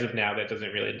 but as of now, that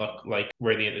doesn't really look like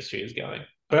where the industry is going.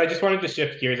 But I just wanted to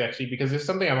shift gears actually because there's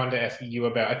something I wanted to ask you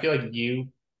about. I feel like you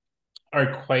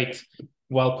are quite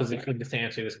well positioned to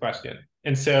answer this question.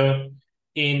 And so,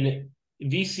 in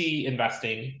VC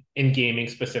investing in gaming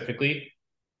specifically,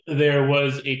 there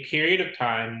was a period of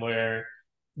time where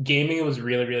gaming was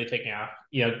really, really taking off,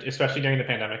 especially during the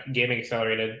pandemic. Gaming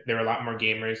accelerated. There were a lot more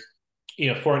gamers.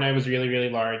 Fortnite was really, really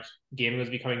large. Gaming was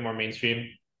becoming more mainstream.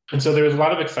 And so there was a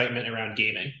lot of excitement around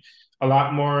gaming. A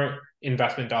lot more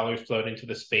investment dollars flowed into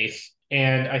the space.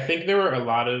 And I think there were a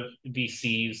lot of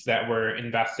VCs that were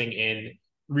investing in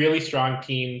really strong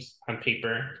teams on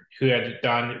paper who had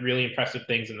done really impressive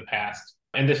things in the past.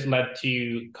 And this led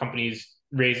to companies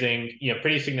raising,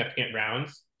 pretty significant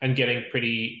rounds and getting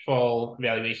pretty full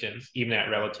valuations, even at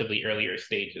relatively earlier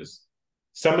stages.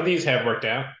 Some of these have worked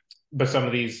out, but some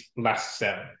of these less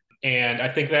so. And I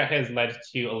think that has led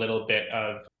to a little bit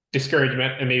of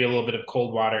discouragement and maybe a little bit of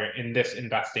cold water in this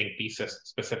investing thesis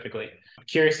specifically. I'm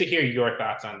curious to hear your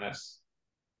thoughts on this.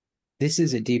 This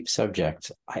is a deep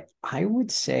subject. I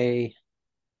would say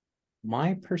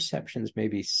my perceptions may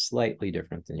be slightly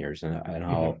different than yours, and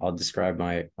I'll describe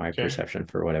my Sure. perception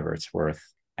for whatever it's worth.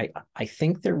 I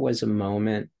think there was a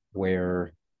moment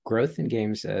where growth in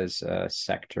games as a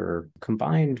sector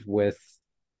combined with,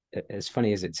 as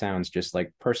funny as it sounds, just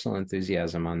like personal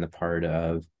enthusiasm on the part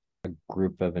of a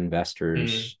group of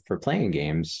investors for playing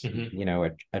games,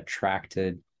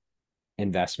 attracted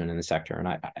investment in the sector. And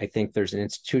I think there's an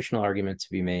institutional argument to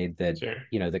be made that, Sure.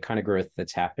 The kind of growth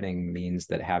that's happening means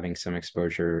that having some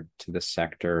exposure to the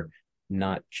sector,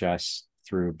 not just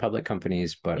through public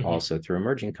companies, but also through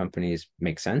emerging companies,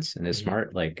 makes sense and is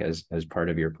smart. Like as part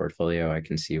of your portfolio, I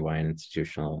can see why an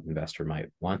institutional investor might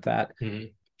want that.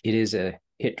 It is a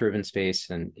hit-driven space,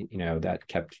 and that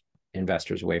kept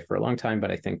investors away for a long time.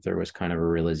 But I think there was kind of a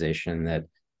realization that,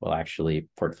 well, actually,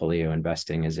 portfolio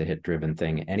investing is a hit-driven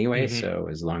thing anyway. So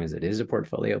as long as it is a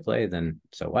portfolio play, then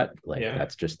so what?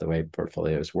 That's just the way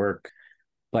portfolios work.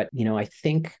 But I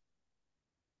think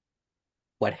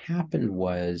what happened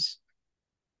was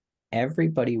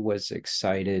everybody was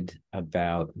excited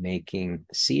about making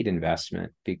seed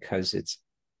investment because it's,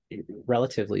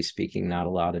 relatively speaking, not a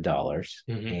lot of dollars.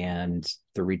 And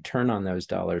the return on those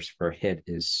dollars for a hit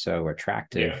is so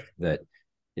attractive that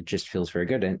it just feels very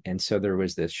good. And so there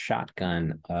was this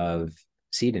shotgun of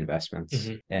seed investments.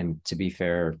 And to be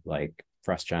fair, like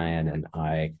Frost Giant and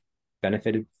I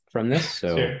benefited from this.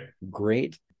 So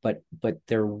great. But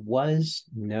there was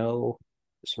no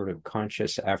sort of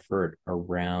conscious effort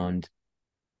around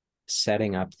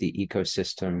setting up the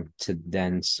ecosystem to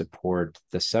then support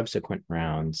the subsequent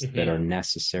rounds that are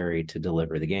necessary to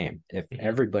deliver the game. If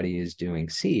everybody is doing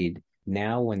seed,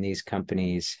 now when these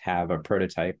companies have a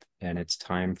prototype and it's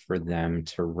time for them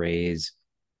to raise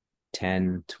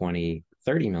 10, 20,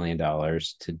 $30 million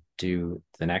to do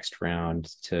the next round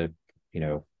to,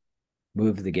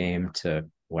 move the game to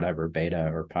whatever beta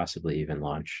or possibly even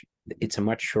launch. It's a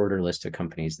much shorter list of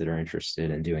companies that are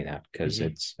interested in doing that because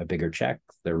it's a bigger check.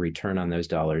 The return on those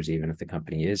dollars, even if the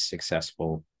company is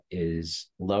successful, is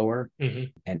lower.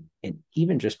 And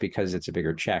even just because it's a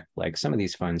bigger check, like some of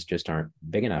these funds just aren't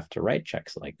big enough to write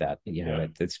checks like that.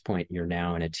 At this point, you're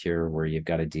now in a tier where you've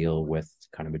got to deal with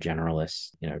kind of a generalist,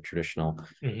 traditional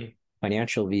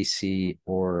financial VC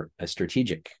or a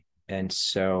strategic. And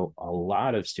so a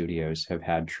lot of studios have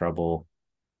had trouble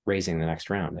raising the next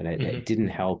round. And it didn't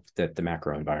help that the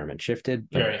macro environment shifted.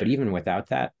 But even without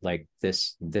that, like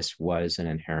this was an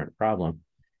inherent problem.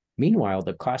 Meanwhile,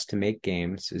 the cost to make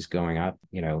games is going up.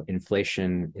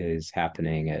 Inflation is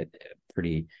happening at a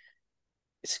pretty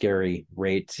scary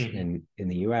rate in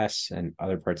the US and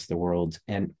other parts of the world.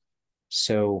 And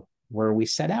so where we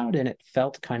set out and it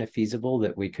felt kind of feasible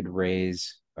that we could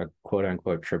raise a quote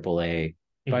unquote AAA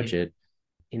budget,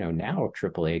 now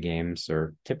AAA games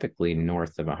are typically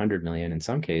north of 100 million, in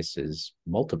some cases,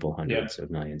 multiple hundreds of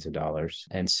millions of dollars.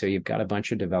 And so you've got a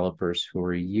bunch of developers who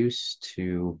are used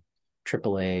to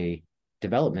AAA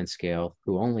development scale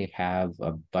who only have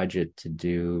a budget to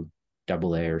do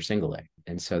AA or single A.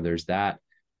 And so there's that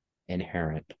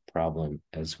inherent problem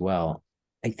as well.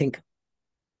 I think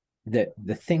that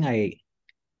the thing I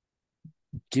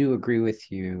do agree with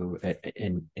you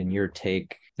in your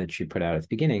take that you put out at the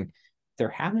beginning, there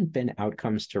haven't been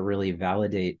outcomes to really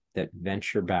validate that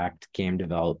venture-backed game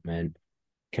development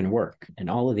can work. And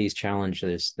all of these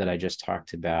challenges that I just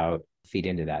talked about feed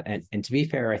into that. And to be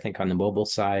fair, I think on the mobile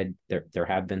side, there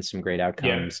have been some great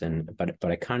outcomes. But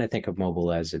I kind of think of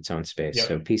mobile as its own space.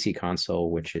 So PC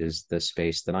console, which is the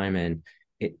space that I'm in,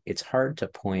 it's hard to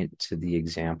point to the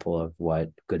example of what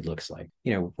good looks like.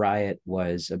 Riot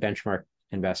was a benchmark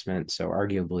investment, so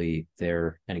arguably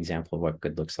they're an example of what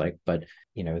good looks like. But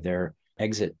their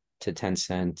exit to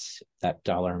Tencent, that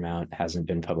dollar amount hasn't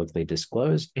been publicly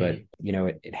disclosed, but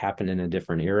it happened in a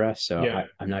different era. So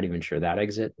I'm not even sure that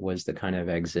exit was the kind of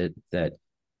exit that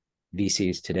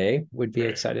VCs today would be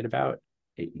excited about.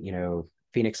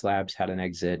 Phoenix Labs had an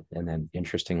exit and then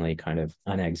interestingly kind of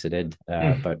unexited.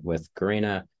 But with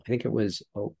Garena, I think it was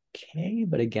okay,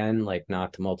 but again, like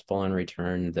not the multiple on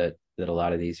return that a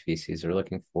lot of these VCs are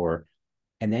looking for.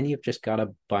 And then you've just got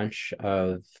a bunch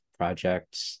of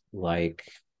projects like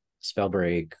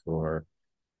Spellbreak or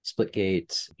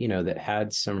Splitgate, that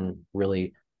had some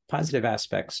really positive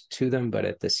aspects to them, but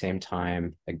at the same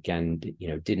time, again,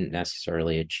 didn't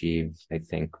necessarily achieve, I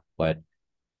think, what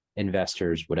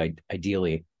investors would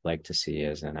ideally like to see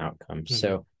as an outcome.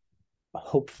 So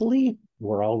hopefully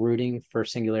we're all rooting for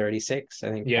Singularity 6.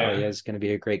 I think Palia is going to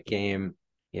be a great game.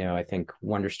 I think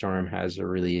Wonderstorm has a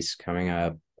release coming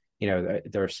up.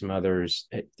 There are some others.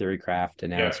 Theorycraft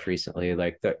announced recently.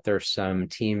 Like there are some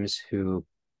teams who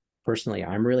personally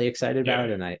I'm really excited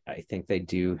about, and I think they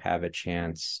do have a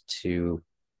chance to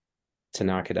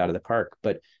knock it out of the park.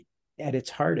 But at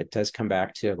its heart, it does come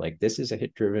back to like this is a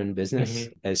hit-driven business.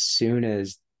 As soon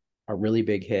as a really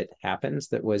big hit happens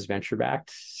that was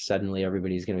venture-backed, suddenly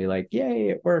everybody's going to be like, yay,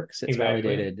 it works, it's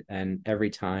validated. And every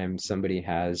time somebody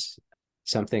has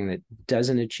something that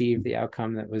doesn't achieve the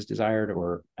outcome that was desired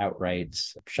or outright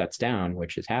shuts down,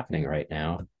 which is happening right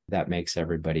now, that makes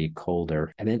everybody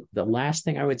colder. And then the last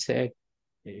thing I would say,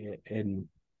 and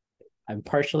I'm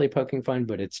partially poking fun,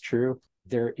 but it's true,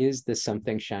 there is this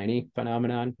something shiny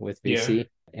phenomenon with VC.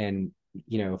 And,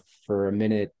 for a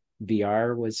minute,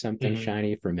 VR was something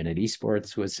shiny. For a minute,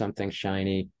 esports was something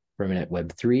shiny. For a minute,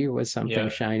 Web3 was something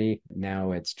shiny.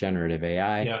 Now it's generative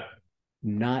AI.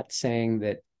 Not saying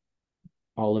that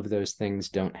all of those things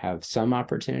don't have some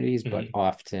opportunities, but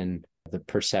often the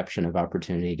perception of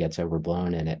opportunity gets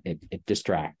overblown and it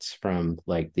distracts from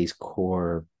like these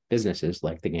core businesses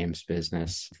like the games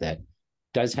business that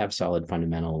does have solid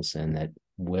fundamentals and that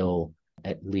will,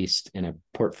 at least in a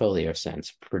portfolio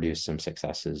sense, produce some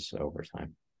successes over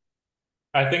time.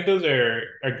 I think those are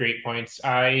great points.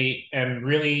 I am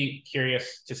really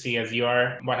curious to see, as you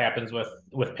are, what happens with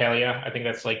Palia. I think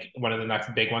that's like one of the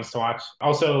next big ones to watch.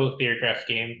 Also, Theorycraft's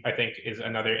game, I think, is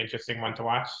another interesting one to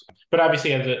watch. But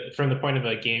obviously, from the point of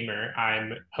a gamer,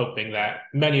 I'm hoping that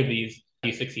many of these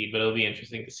do succeed, but it'll be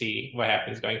interesting to see what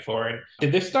happens going forward.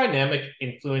 Did this dynamic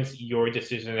influence your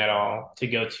decision at all to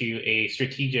go to a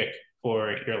strategic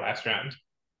for your last round?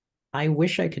 I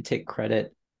wish I could take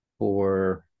credit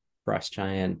for Frost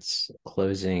Giants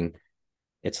closing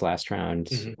its last round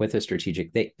with a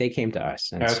strategic. They came to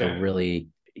us, and so really,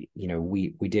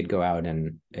 we did go out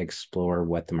and explore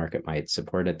what the market might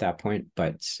support at that point.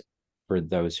 But for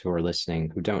those who are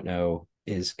listening who don't know,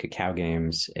 is Kakao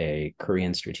Games, a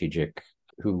Korean strategic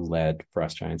who led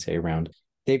Frost Giants A round.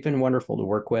 They've been wonderful to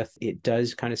work with. It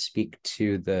does kind of speak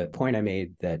to the point I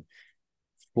made that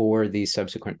for these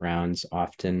subsequent rounds,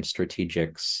 often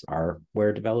strategics are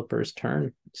where developers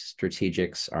turn.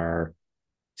 Strategics are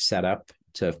set up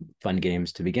to fund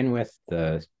games to begin with.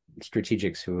 The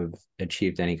strategics who have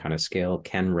achieved any kind of scale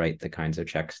can write the kinds of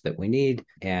checks that we need.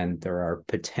 And there are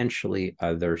potentially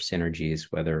other synergies,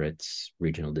 whether it's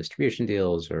regional distribution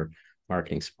deals or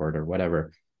marketing support or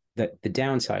whatever. The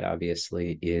downside,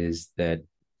 obviously, is that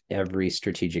every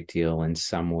strategic deal in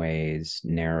some ways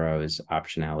narrows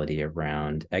optionality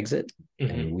around exit.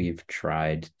 Mm-hmm. And we've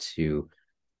tried to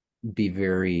be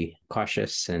very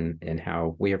cautious in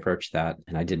how we approach that.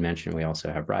 And I did mention we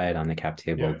also have Riot on the cap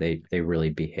table. Yeah. They really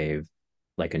behave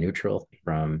like a neutral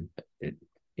from an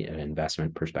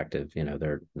investment perspective.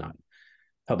 They're not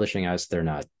publishing us. There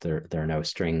are no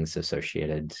strings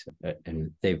associated.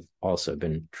 And they've also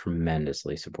been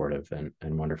tremendously supportive and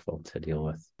wonderful to deal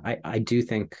with. I do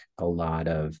think a lot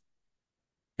of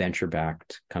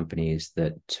venture-backed companies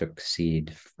that took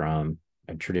seed from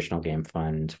a traditional game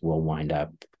fund will wind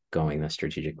up going the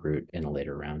strategic route in a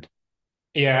later round.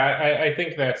 Yeah, I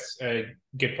think that's a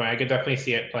good point. I could definitely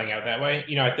see it playing out that way.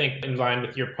 I think in line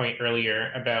with your point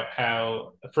earlier about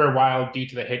how for a while, due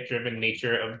to the hit-driven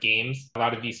nature of games, a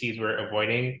lot of VCs were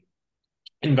avoiding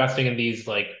investing in these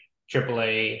like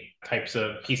AAA types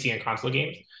of PC and console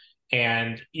games.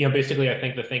 And, basically I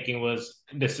think the thinking was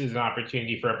this is an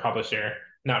opportunity for a publisher,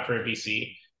 not for a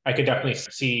VC. I could definitely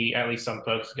see at least some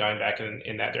folks going back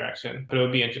in that direction, but it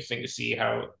would be interesting to see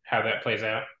how that plays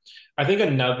out. I think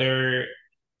another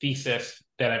thesis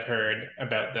that I've heard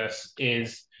about this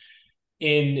is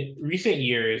in recent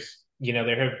years,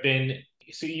 there have been,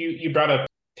 so you brought up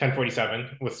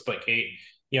 1047 with Splitgate.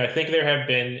 I think there have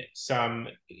been some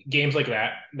games like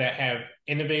that have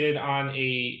innovated on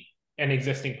an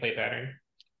existing play pattern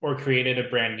or created a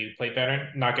brand new play pattern.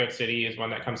 Knockout City is one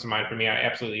that comes to mind for me. I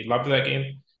absolutely loved that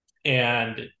game.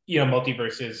 And,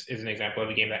 Multiverse is an example of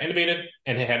a game that innovated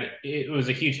and it was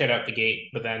a huge hit out the gate,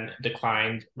 but then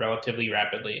declined relatively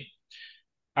rapidly.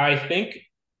 I think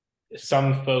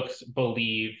some folks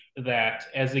believe that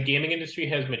as the gaming industry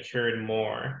has matured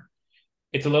more,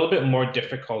 it's a little bit more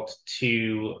difficult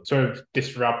to sort of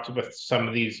disrupt with some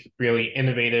of these really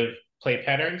innovative play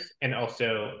patterns and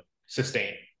also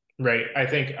sustain, right? I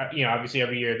think, obviously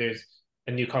every year there's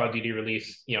a new Call of Duty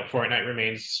release, Fortnite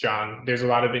remains strong. There's a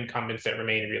lot of incumbents that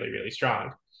remain really, really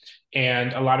strong.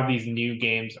 And a lot of these new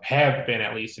games have been,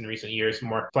 at least in recent years,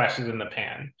 more flashes in the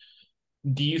pan.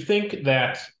 Do you think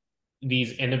that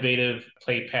these innovative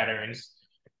play patterns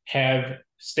have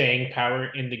staying power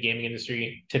in the gaming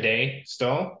industry today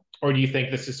still? Or do you think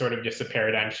this is sort of just a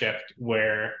paradigm shift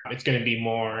where it's going to be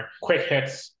more quick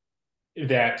hits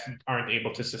that aren't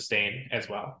able to sustain as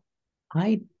well?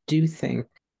 I do think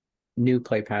new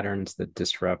play patterns that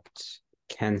disrupt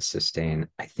can sustain.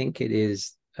 I think it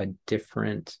is a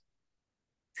different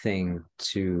thing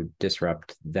to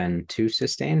disrupt than to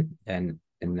sustain. And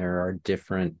there are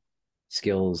different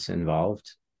skills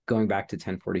involved. Going back to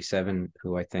 1047,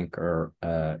 who I think are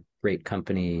a great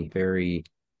company, very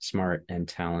smart and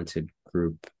talented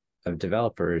group of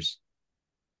developers,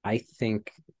 I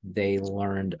think they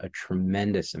learned a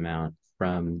tremendous amount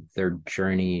from their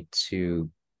journey to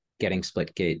getting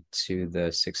Splitgate to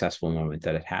the successful moment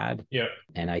that it had. Yeah.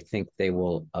 And I think they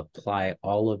will apply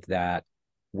all of that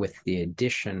with the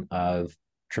addition of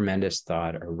tremendous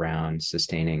thought around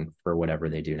sustaining for whatever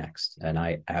they do next. And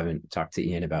I haven't talked to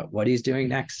Ian about what he's doing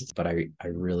next, but I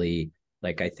really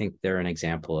I think they're an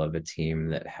example of a team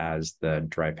that has the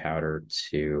dry powder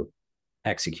to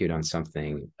execute on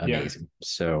something amazing. Yeah.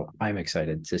 So I'm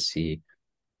excited to see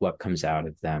what comes out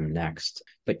of them next.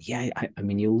 But yeah, I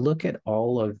mean, you look at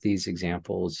all of these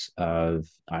examples of,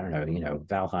 I don't know,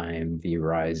 Valheim, V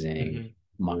Rising,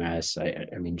 Among Us.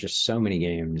 I mean, just so many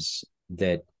games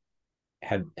that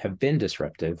have been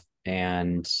disruptive.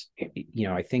 And,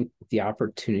 I think the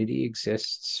opportunity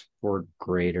exists for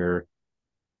greater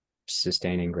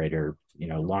sustaining, greater,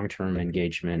 long-term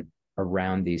engagement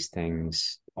around these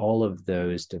things. All of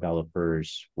those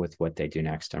developers with what they do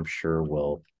next, I'm sure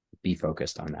will be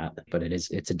focused on that, but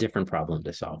it's a different problem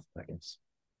to solve, I guess.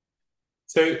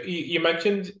 So you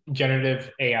mentioned generative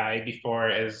AI before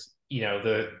as,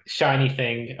 the shiny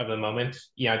thing of the moment.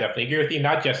 I definitely agree with you,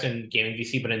 not just in gaming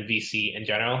VC, but in VC in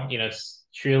general. It's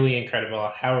truly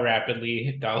incredible how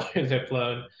rapidly dollars have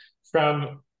flown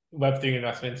from Web3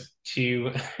 investments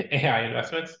to AI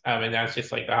investments. And that's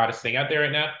just like the hottest thing out there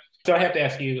right now. So I have to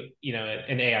ask you,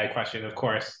 an AI question, of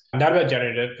course, not about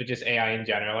generative, but just AI in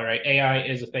general, right? AI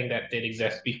is a thing that did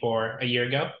exist before a year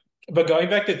ago. But going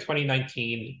back to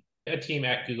 2019, a team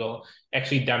at Google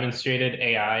actually demonstrated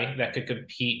AI that could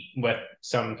compete with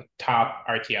some top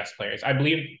RTS players. I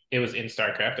believe it was in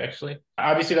StarCraft, actually.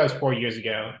 Obviously, that was 4 years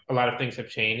ago. A lot of things have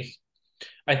changed.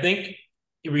 I think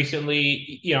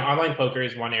recently, online poker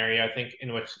is one area I think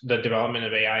in which the development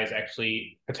of AI is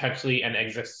actually potentially an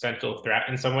existential threat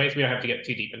in some ways. We don't have to get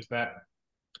too deep into that,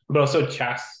 but also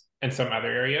chess and some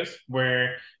other areas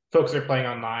where folks are playing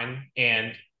online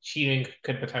and cheating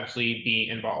could potentially be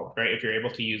involved, right? If you're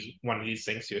able to use one of these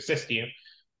things to assist you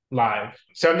live.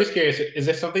 So I'm just curious, is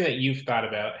this something that you've thought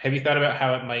about? Have you thought about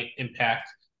how it might impact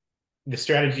the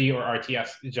strategy or RTS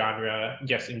genre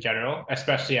just in general,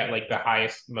 especially at like the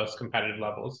highest, most competitive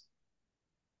levels?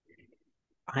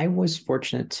 I was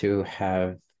fortunate to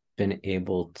have been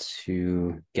able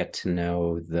to get to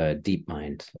know the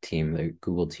DeepMind team, the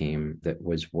Google team that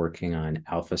was working on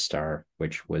AlphaStar,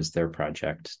 which was their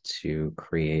project to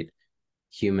create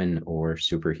human or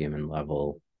superhuman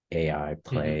level AI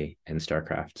Mm-hmm. play in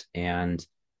StarCraft. And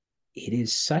it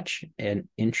is such an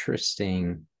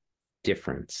interesting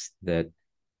difference that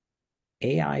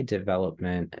AI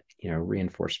development,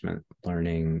 reinforcement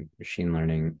learning, machine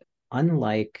learning,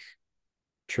 unlike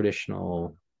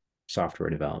traditional software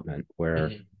development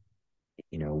where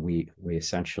Mm-hmm. we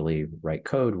essentially write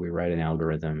code, we write an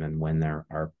algorithm, and when there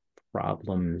are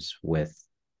problems with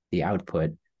the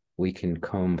output, we can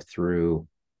comb through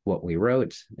what we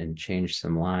wrote and change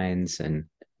some lines and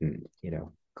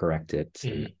correct it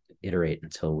and Mm-hmm. iterate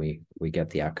until we get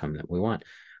the outcome that we want.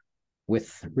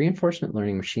 With reinforcement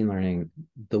learning, machine learning,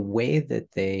 the way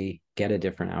that they get a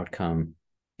different outcome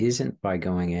isn't by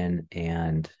going in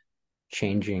and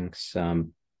changing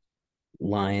some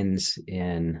lines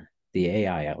in the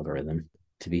AI algorithm.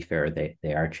 To be fair, they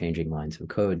are changing lines of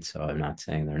code, so I'm not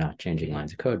saying they're not changing Mm-hmm.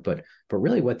 lines of code, but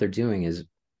really what they're doing is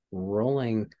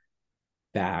rolling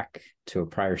back to a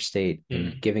prior state and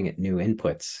Mm-hmm. giving it new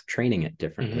inputs, training it Mm-hmm.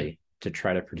 differently to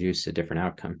try to produce a different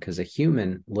outcome. Because a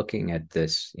human looking at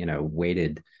this,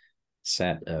 weighted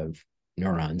set of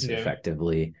neurons Yeah.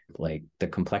 effectively, like the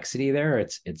complexity there,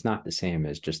 it's not the same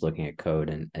as just looking at code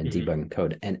and Mm-hmm. debugging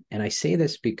code. And I say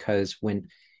this because when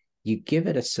you give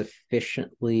it a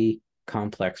sufficiently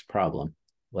complex problem,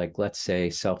 like let's say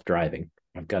self-driving.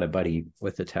 I've got a buddy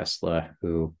with a Tesla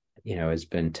who, has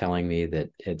been telling me that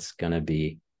it's going to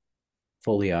be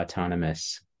fully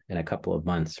autonomous in a couple of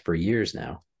months for years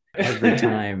now. Every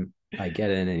time I get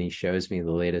in and he shows me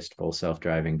the latest full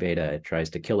self-driving beta, it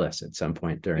tries to kill us at some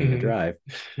point during the Mm-hmm. drive.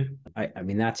 I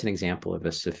mean, that's an example of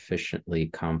a sufficiently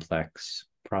complex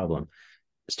problem.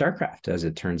 StarCraft, as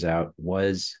it turns out,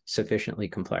 was sufficiently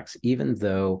complex, even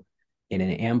though in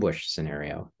an ambush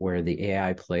scenario where the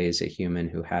AI plays a human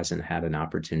who hasn't had an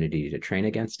opportunity to train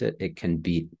against it, it can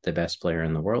beat the best player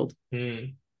in the world.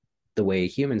 Mm-hmm. The way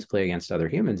humans play against other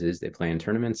humans is they play in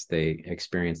tournaments, they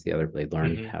experience the other, they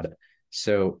learn Mm-hmm. how to.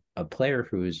 So a player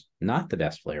who's not the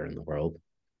best player in the world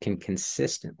can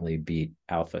consistently beat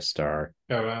Alpha Star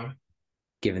Oh wow.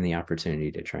 given the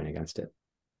opportunity to train against it.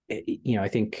 I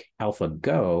think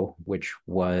AlphaGo, which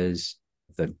was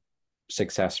the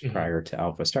success Mm-hmm. prior to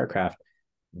Alpha StarCraft,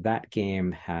 that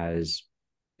game has,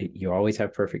 you always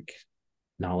have perfect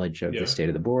knowledge of the Yeah. state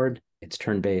of the board. It's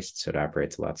turn based, so it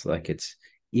operates a lot. So, like, it's,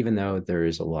 even though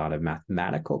there's a lot of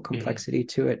mathematical Mm-hmm. complexity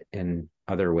to it, in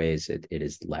other ways, it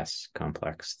is less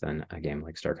complex than a game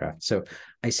like StarCraft. So,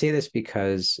 I say this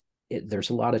because there's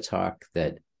a lot of talk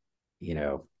that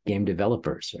game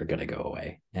developers are going to go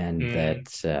away and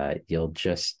Mm-hmm. that you'll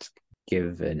just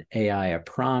give an AI a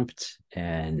prompt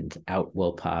and out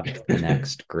will pop the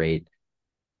next great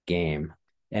game.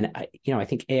 And I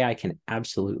think AI can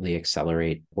absolutely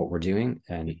accelerate what we're doing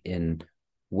and in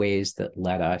ways that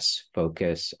let us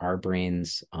focus our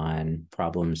brains on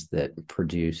problems that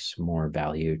produce more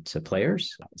value to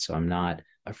players. So I'm not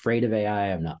afraid of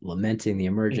AI. I'm not lamenting the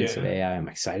emergence of Yeah. AI. I'm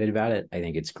excited about it. I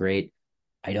think it's great.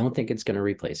 I don't think it's going to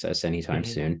replace us anytime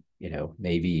Mm-hmm. soon.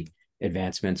 Maybe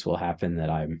advancements will happen that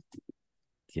I'm,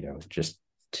 just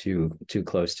too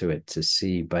close to it to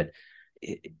see. But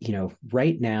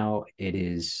right now it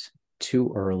is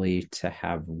too early to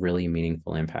have really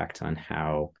meaningful impact on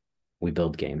how we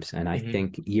build games. And I Mm-hmm.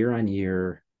 think year on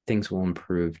year things will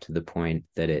improve to the point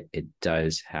that it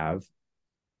does have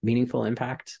meaningful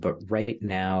impact. But right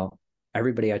now,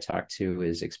 everybody I talk to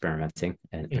is experimenting,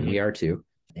 and we Mm-hmm. are too.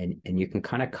 And you can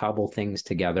kind of cobble things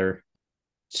together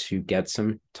to get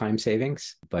some time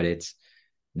savings, but it's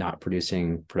not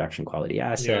producing production quality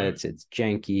Yeah. assets. It's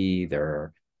janky. There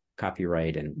are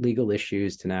copyright and legal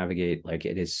issues to navigate. Like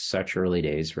it is such early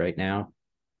days right now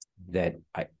that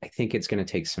I think it's going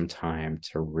to take some time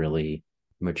to really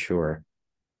mature.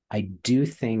 I do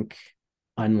think,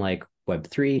 unlike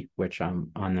Web3, which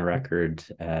I'm on the record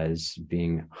as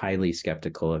being highly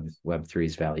skeptical of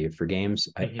Web3's value for games,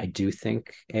 I do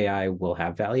think AI will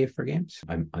have value for games.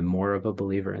 I'm more of a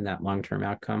believer in that long-term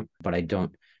outcome, but I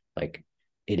don't like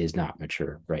it is not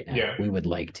mature right now. Yeah. We would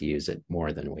like to use it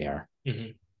more than we are.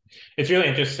 It's really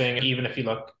interesting. Even if you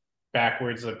look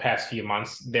backwards the past few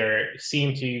months, there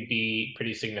seem to be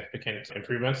pretty significant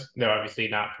improvements, though obviously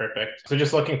not perfect. So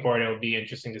just looking forward, it'll be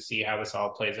interesting to see how this all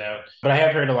plays out. But I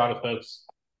have heard a lot of folks,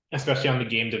 especially on the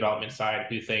game development side,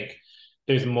 who think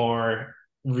there's more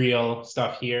real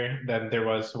stuff here than there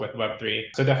was with Web3.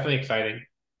 So definitely exciting.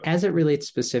 As it relates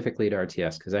specifically to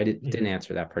RTS, because I didn't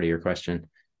answer that part of your question,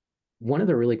 one of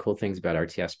the really cool things about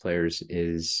RTS players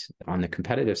is on the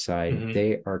competitive side,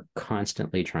 they are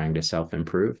constantly trying to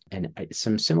self-improve. And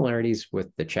some similarities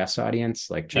with the chess audience,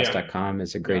 like chess.com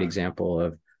is a great example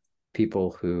of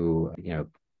people who,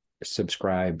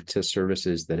 subscribe to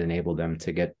services that enable them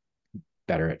to get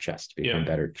better at chess, to become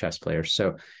better chess players.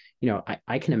 So,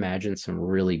 I can imagine some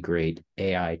really great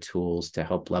AI tools to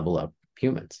help level up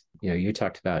humans. You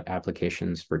talked about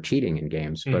applications for cheating in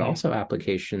games, but also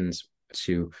applications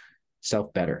to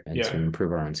self-better and to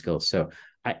improve our own skills. So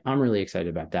I'm really excited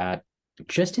about that.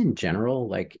 Just in general,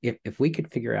 like if we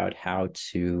could figure out how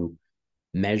to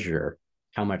measure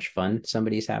how much fun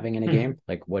somebody's having in a game,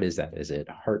 like what is that? Is it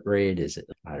heart rate? Is it,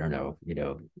 I don't know,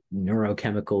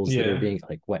 neurochemicals that are being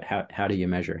like, how do you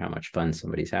measure how much fun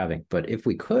somebody's having? But if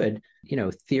we could,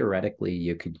 theoretically,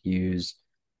 you could use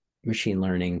machine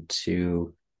learning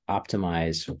to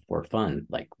optimize for fun.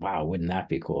 Like, wow, wouldn't that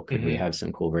be cool? Could we have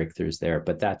some cool breakthroughs there?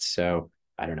 But that's so,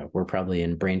 I don't know, we're probably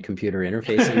in brain computer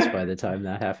interfaces by the time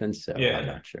that happens. So I'm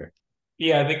not sure.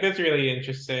 Yeah, I think that's really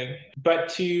interesting. But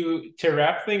to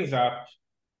wrap things up,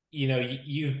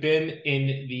 you've been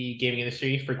in the gaming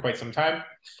industry for quite some time.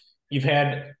 You've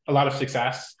had a lot of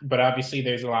success, but obviously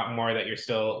there's a lot more that you're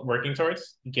still working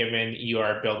towards, given you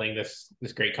are building this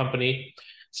great company.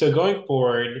 So going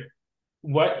forward,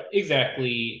 what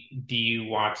exactly do you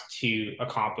want to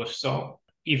accomplish? So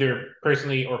either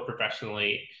personally or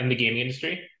professionally in the gaming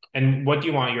industry, and what do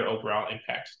you want your overall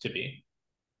impact to be?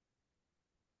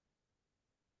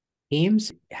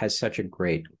 Games has such a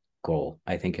great goal,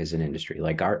 I think, as an industry.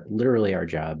 Like our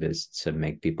job is to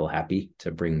make people happy,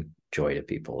 to bring joy to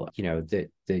people. The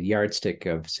yardstick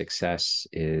of success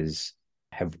is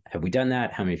have we done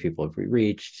that? How many people have we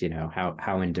reached?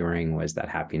 How enduring was that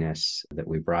happiness that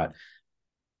we brought?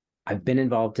 I've been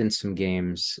involved in some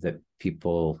games that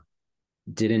people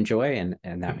did enjoy,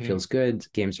 and that feels good.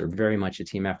 Games are very much a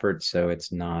team effort, so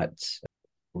it's not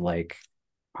like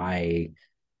I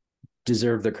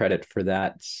deserve the credit for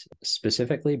that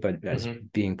specifically, but as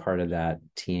being part of that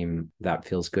team, that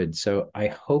feels good. So I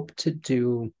hope to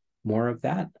do more of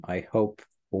that. I hope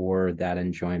for that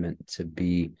enjoyment to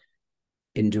be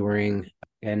enduring.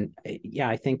 And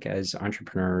I think as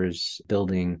entrepreneurs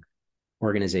building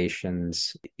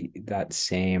organizations, that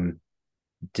same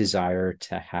desire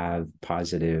to have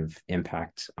positive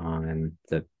impact on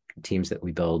the teams that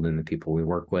we build and the people we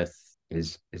work with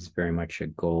is very much a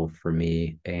goal for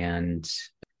me. And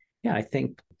I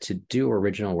think to do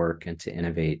original work and to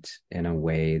innovate in a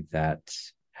way that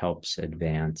helps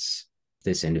advance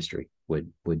this industry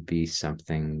would be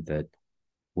something that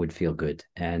would feel good.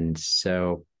 And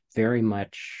so very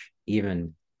much,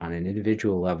 even on an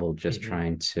individual level, just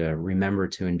trying to remember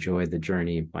to enjoy the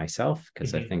journey myself,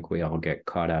 because I think we all get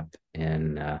caught up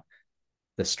in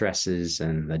the stresses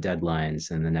and the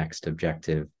deadlines and the next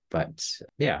objective. But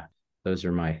those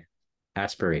are my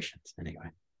aspirations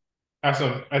anyway.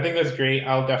 Awesome. I think that's great.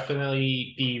 I'll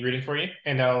definitely be rooting for you,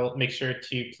 and I'll make sure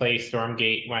to play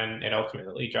Stormgate when it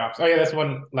ultimately drops. Oh yeah, that's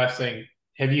one last thing.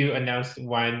 Have you announced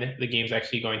when the game's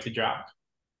actually going to drop?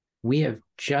 We have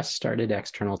just started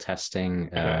external testing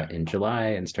in July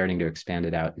and starting to expand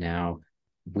it out now.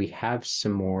 We have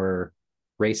some more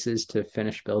races to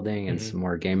finish building and some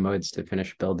more game modes to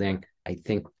finish building. I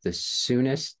think the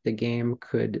soonest the game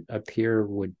could appear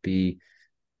would be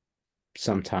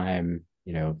sometime,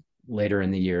 later in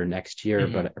the year, next year,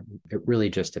 but it really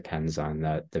just depends on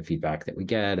the feedback that we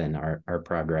get and our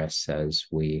progress as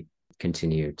we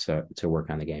continue to work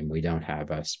on the game. We don't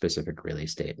have a specific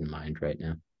release date in mind right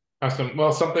now. Awesome.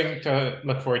 Well, something to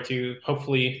look forward to,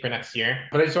 hopefully for next year.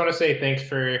 But I just want to say thanks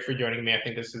for joining me. I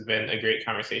think this has been a great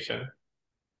conversation.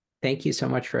 Thank you so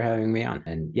much for having me on.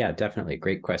 And definitely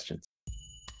great questions.